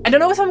 I don't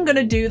know if I'm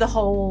gonna do the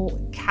whole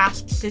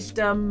caste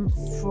system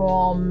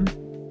from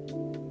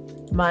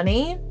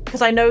money,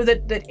 because I know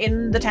that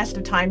in the Test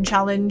of Time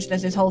challenge,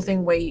 there's this whole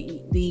thing where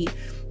the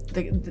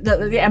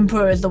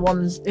emperor is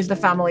the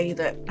family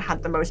that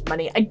had the most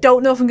money. I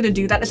don't know if I'm gonna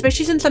do that,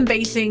 especially since I'm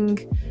basing,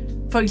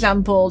 for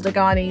example,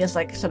 Dagani is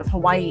like sort of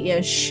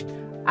Hawaii-ish.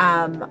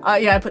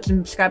 Yeah, I put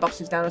some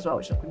skyboxes down as well,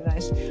 which look really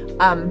nice.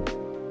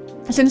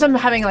 Since I'm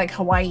having like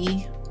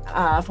Hawaii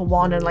for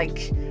one, and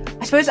like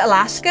I suppose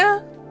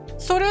Alaska,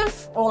 sort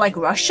of, or like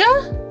Russia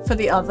for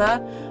the other,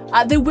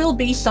 there will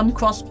be some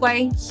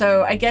crossplay.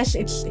 So I guess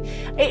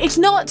it's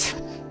not.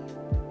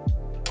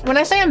 When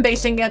I say I'm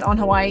basing it on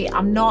Hawaii,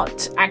 I'm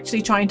not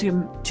actually trying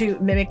to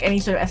mimic any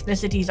sort of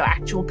ethnicities or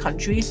actual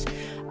countries.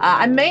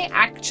 I may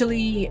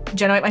actually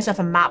generate myself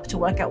a map to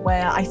work out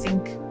where I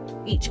think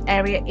each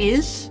area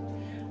is.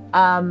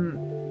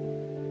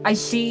 I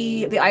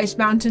see the Ice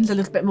Mountains a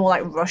little bit more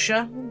like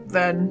Russia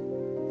than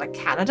like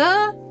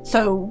Canada.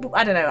 So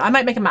I don't know. I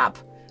might make a map.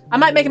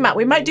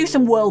 We might do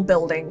some world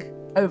building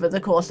over the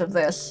course of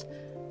this.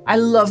 I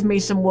love me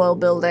some world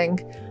building.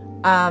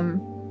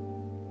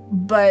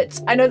 But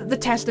I know that the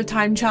Test of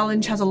Time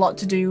challenge has a lot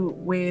to do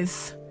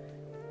with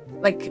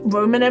like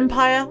Roman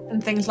Empire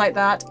and things like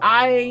that.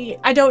 I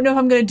don't know if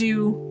I'm gonna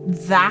do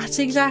that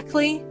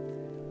exactly.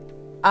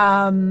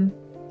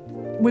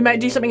 We might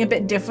do something a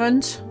bit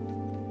different.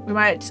 We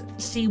might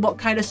see what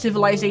kind of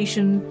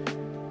civilization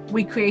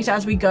we create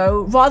as we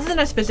go, rather than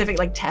a specific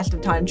like Test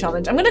of Time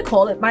challenge. I'm gonna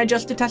call it my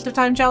adjusted Test of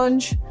Time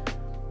challenge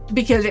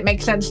because it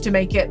makes sense to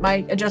make it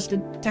my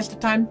adjusted Test of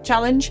Time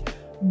challenge.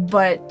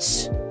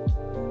 But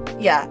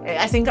yeah,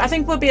 I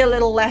think we'll be a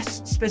little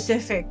less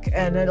specific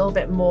and a little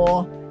bit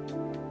more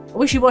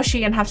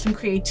wishy-washy and have some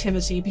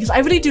creativity, because I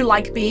really do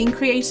like being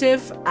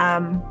creative.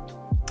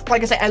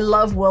 Like I say, I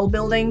love world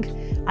building.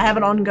 I have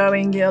an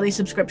ongoing yearly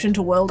subscription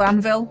to World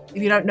Anvil.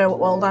 If you don't know what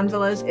World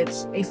Anvil is,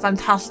 it's a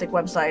fantastic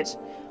website.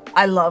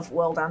 I love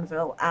World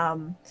Anvil.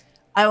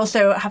 I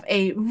also have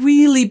a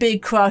really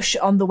big crush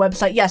on the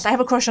website. Yes, I have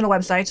a crush on a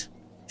website.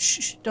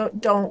 Shh,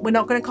 don't. We're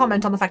not going to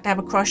comment on the fact I have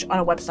a crush on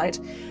a website.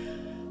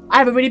 I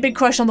have a really big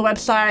crush on the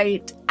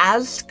website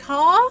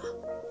Azkar,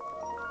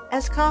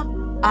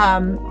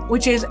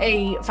 which is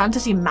a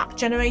fantasy map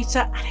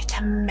generator, and it's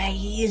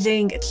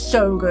amazing. It's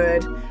so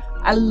good.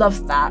 I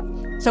love that.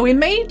 So we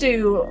may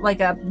do like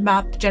a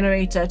map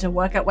generator to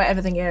work out where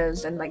everything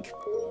is, and like,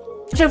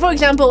 so for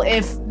example,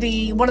 if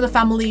one of the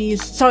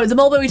families, sorry, the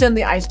mulberries are in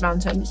the Ice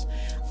Mountains,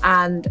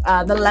 and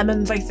the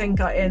lemons I think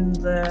are in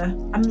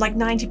I'm like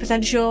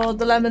 90% sure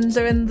the lemons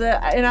are in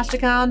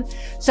Astrakhan.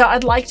 So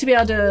I'd like to be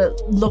able to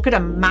look at a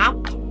map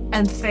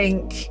and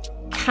think,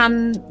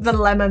 can the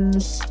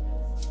lemons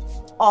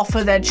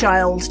offer their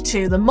child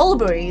to the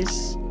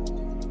mulberries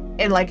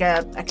in like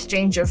a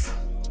exchange of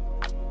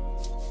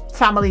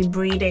family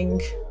breeding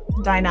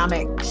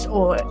dynamics,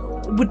 or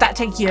would that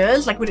take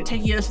years? Like, would it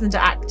take years for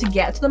them to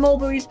get to the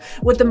mulberries?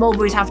 Would the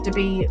mulberries have to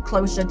be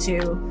closer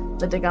to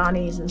the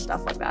Daganis and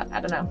stuff like that? I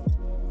don't know.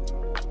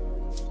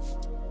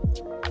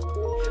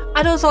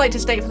 I'd also like to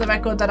state for the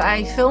record that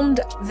I filmed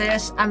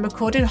this and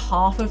recorded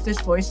half of this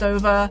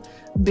voiceover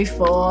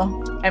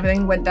before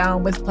everything went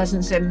down with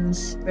Pleasant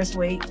Sims this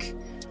week.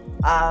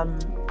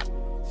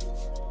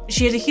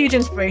 She is a huge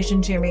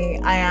inspiration to me.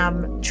 I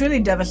am truly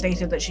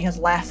devastated that she has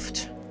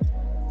left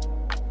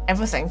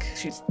everything.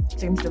 She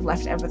seems to have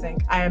left everything.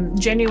 I am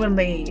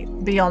genuinely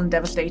beyond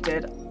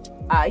devastated.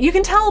 You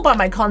can tell by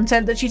my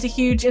content that she's a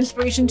huge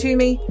inspiration to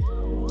me.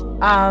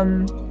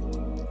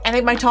 I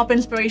think my top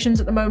inspirations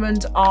at the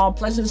moment are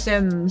Pleasant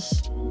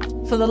Sims,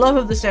 For the Love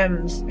of the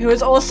Sims, who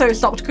has also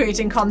stopped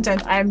creating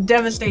content. I am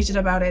devastated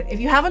about it. If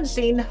you haven't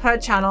seen her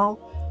channel,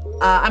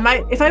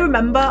 if I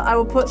remember, I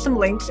will put some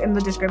links in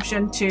the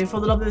description to For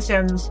the Love of the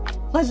Sims,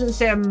 Pleasant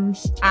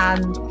Sims,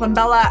 and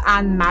Plumbella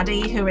and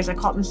Maddie, who is a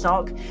cotton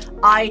sock.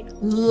 I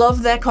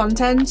love their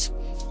content.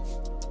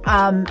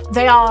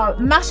 They are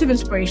massive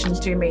inspirations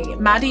to me.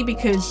 Maddie,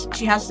 because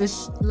she has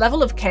this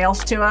level of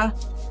chaos to her,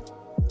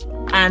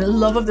 and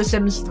love of the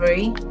Sims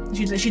 3.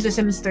 She's a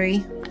Sims 3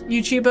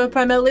 YouTuber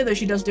primarily, though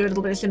she does do a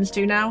little bit of Sims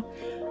 2 now.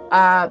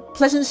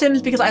 Pleasant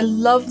Sims, because I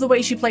love the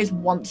way she plays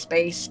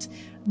once-based.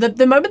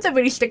 The moment that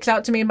really sticks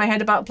out to me in my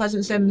head about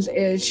Pleasant Sims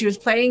is she was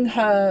playing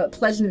her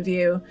Pleasant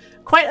View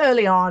quite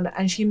early on,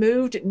 and she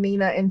moved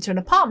Nina into an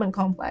apartment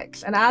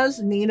complex. And as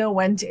Nina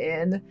went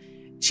in,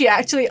 she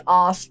actually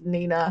asked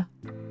Nina,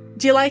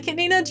 "Do you like it,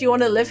 Nina? Do you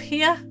want to live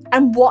here?"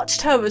 And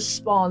watched her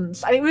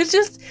response. And it was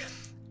just,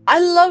 I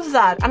love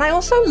that. And I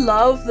also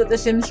love that The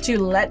Sims 2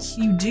 lets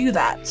you do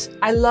that.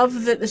 I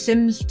love that The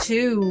Sims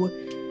 2,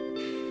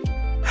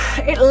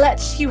 it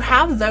lets you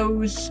have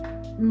those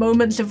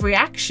moments of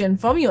reaction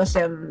from your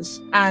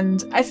Sims.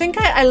 And I think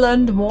I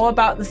learned more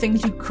about the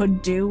things you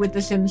could do with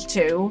The Sims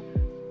 2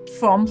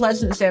 from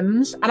Pleasant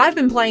Sims. And I've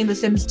been playing The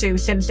Sims 2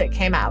 since it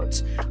came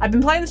out. I've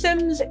been playing The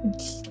Sims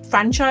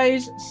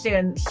franchise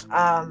since,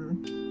 I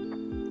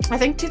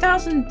think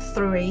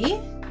 2003,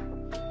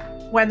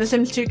 when The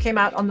Sims 2 came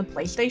out on the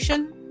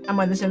PlayStation. And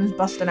when The Sims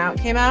Bustin' Out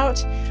came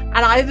out. And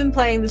I've been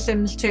playing The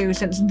Sims 2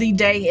 since the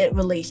day it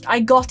released. I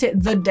got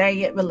it the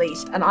day it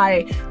released, and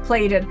I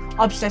played it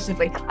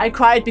obsessively. I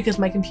cried because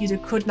my computer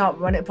could not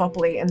run it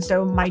properly, and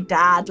so my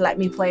dad let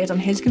me play it on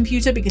his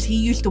computer because he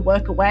used to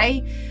work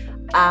away.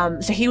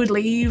 So he would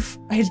leave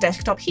his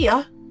desktop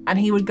here, and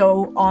he would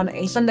go on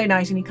a Sunday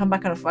night, and he'd come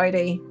back on a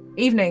Friday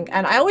evening.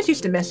 And I always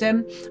used to miss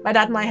him. My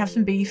dad and I have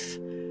some beef.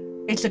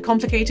 It's a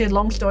complicated,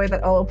 long story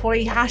that I'll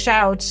probably hash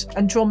out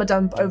and trauma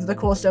dump over the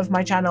course of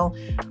my channel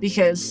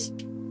because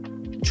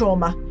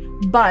trauma.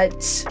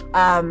 But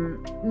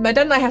my dad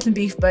and I have some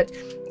beef, but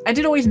I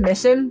did always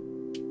miss him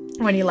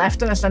when he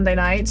left on a Sunday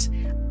night.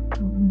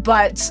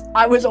 But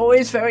I was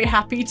always very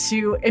happy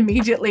to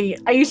immediately,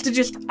 I used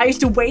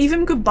to wave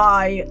him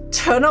goodbye,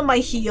 turn on my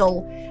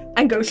heel,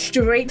 and go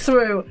straight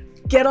through,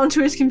 get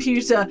onto his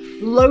computer,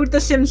 load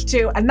The Sims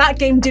 2, and that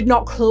game did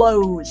not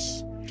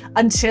close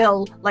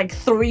until like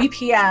 3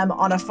 p.m.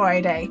 on a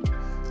Friday.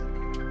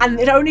 And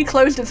it only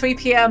closed at 3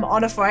 p.m.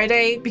 on a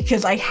Friday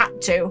because I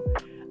had to.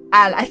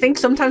 And I think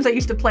sometimes I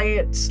used to play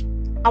it,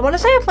 I want to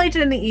say I played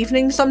it in the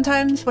evening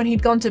sometimes when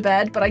he'd gone to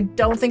bed, but I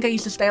don't think I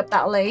used to stay up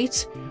that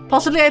late.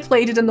 Possibly I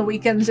played it in the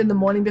weekends in the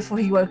morning before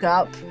he woke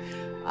up.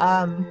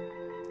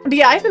 But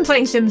yeah, I've been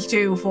playing Sims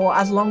 2 for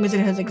as long as it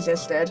has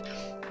existed.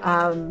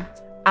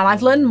 And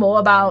I've learned more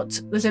about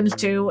The Sims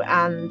 2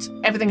 and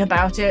everything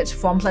about it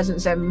from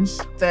Pleasant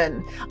Sims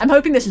than... I'm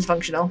hoping this is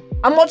functional.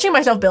 I'm watching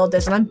myself build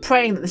this and I'm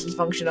praying that this is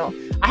functional.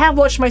 I have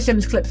watched my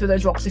Sims clip through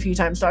those rocks a few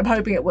times, so I'm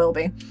hoping it will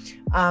be.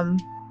 I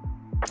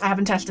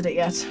haven't tested it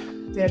yet.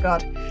 Dear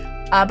God.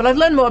 But I've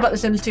learned more about The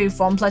Sims 2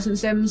 from Pleasant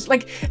Sims.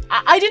 Like,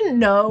 I didn't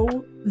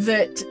know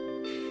that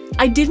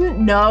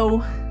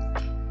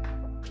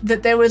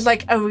there was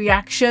like a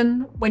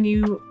reaction when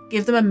you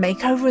give them a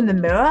makeover in the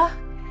mirror.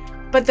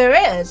 But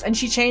there is, and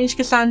she changed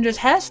Cassandra's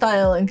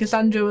hairstyle, and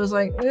Cassandra was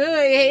like, I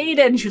hate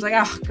it, and she was like,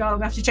 oh god, I'm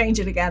gonna have to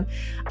change it again.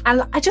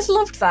 And I just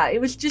loved that.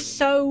 It was just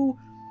so...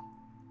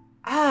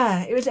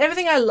 it was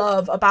everything I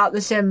love about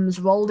The Sims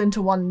rolled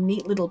into one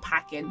neat little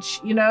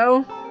package, you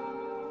know?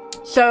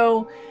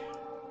 So,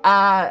 so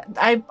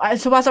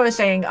as I was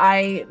saying,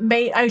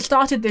 I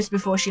started this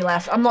before she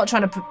left. I'm not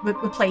trying to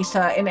replace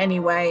her in any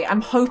way.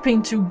 I'm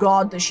hoping to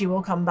God that she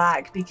will come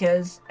back,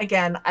 because,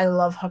 again, I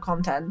love her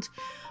content.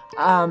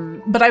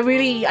 But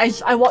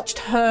I watched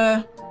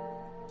the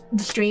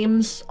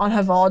streams on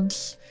her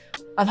VODs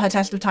of her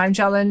Test of Time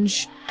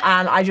challenge,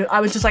 and I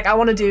was just like, I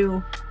want to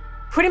do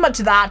pretty much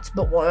that,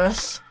 but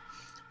worse.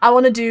 I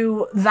want to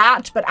do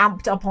that, but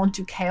amped up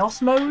onto chaos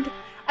mode.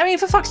 I mean,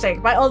 for fuck's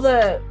sake, my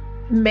other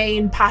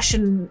main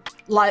passion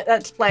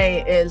let's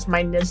play is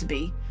my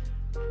Nisby,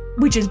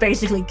 which is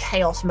basically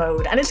chaos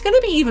mode, and it's going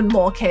to be even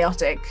more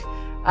chaotic.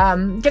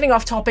 Getting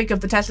off topic of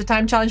the Test of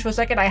Time challenge for a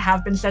second, I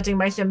have been setting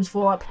my Sims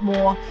 4 up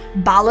more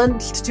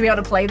balanced to be able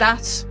to play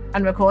that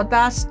and record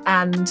that,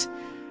 and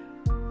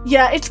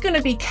yeah, it's going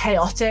to be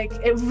chaotic.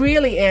 It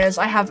really is.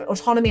 I have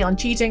autonomy on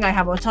cheating, I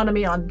have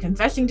autonomy on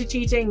confessing to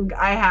cheating,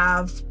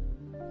 I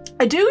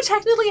do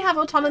technically have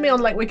autonomy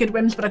on like Wicked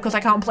Whims, but of course I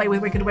can't play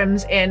with Wicked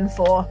Whims in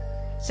for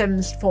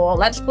Sims 4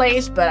 Let's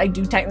Plays, but I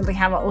do technically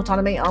have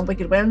autonomy on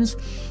Wicked Whims.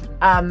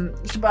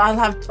 But I'll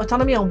have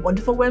autonomy on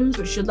Wonderful Whims,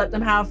 which should let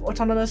them have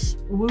autonomous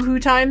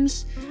woohoo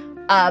times.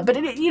 But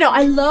you know,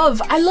 I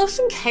love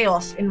some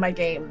chaos in my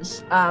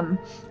games. I'm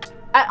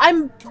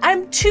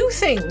two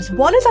things.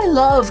 One is I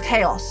love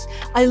chaos.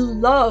 I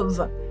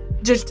love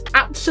just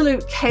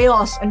absolute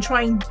chaos and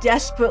trying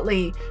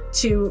desperately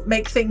to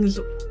make things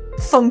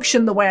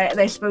function the way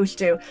they're supposed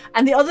to.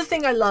 And the other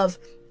thing I love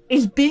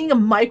is being a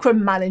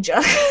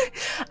micromanager.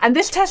 And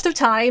this Test of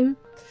Time,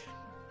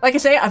 like I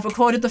say, I've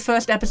recorded the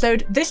first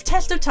episode. This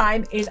Test of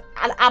Time is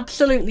an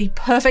absolutely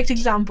perfect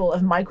example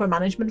of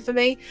micromanagement for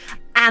me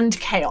and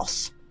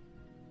chaos.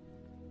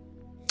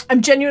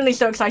 I'm genuinely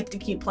so excited to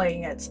keep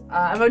playing it.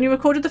 I've only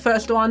recorded the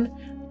first one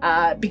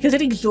because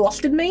it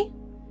exhausted me.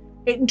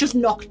 It just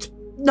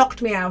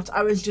knocked me out.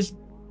 I was just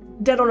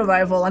dead on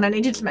arrival and I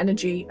needed some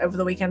energy over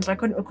the weekend, so I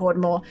couldn't record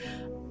more.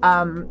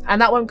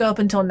 And that won't go up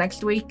until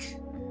next week.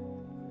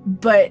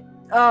 But,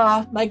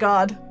 oh my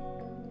god.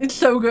 It's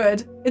so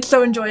good. It's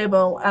so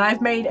enjoyable. And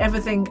I've made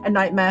everything a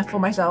nightmare for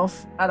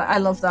myself. And I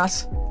love that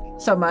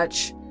so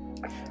much.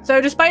 So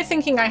despite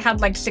thinking I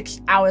had like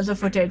 6 hours of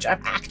footage,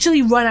 I've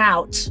actually run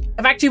out.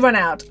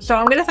 So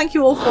I'm going to thank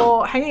you all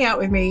for hanging out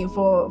with me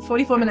for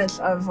 44 minutes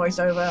of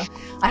voiceover.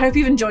 I hope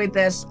you've enjoyed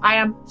this. I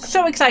am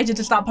so excited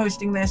to start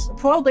posting this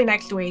probably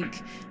next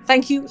week.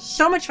 Thank you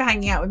so much for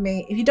hanging out with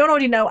me. If you don't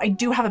already know, I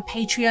do have a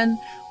Patreon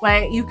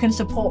where you can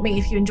support me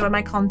if you enjoy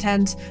my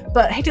content.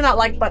 But hitting that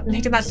like button,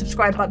 hitting that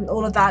subscribe button,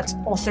 all of that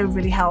also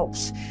really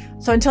helps.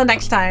 So until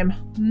next time,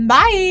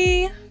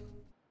 bye!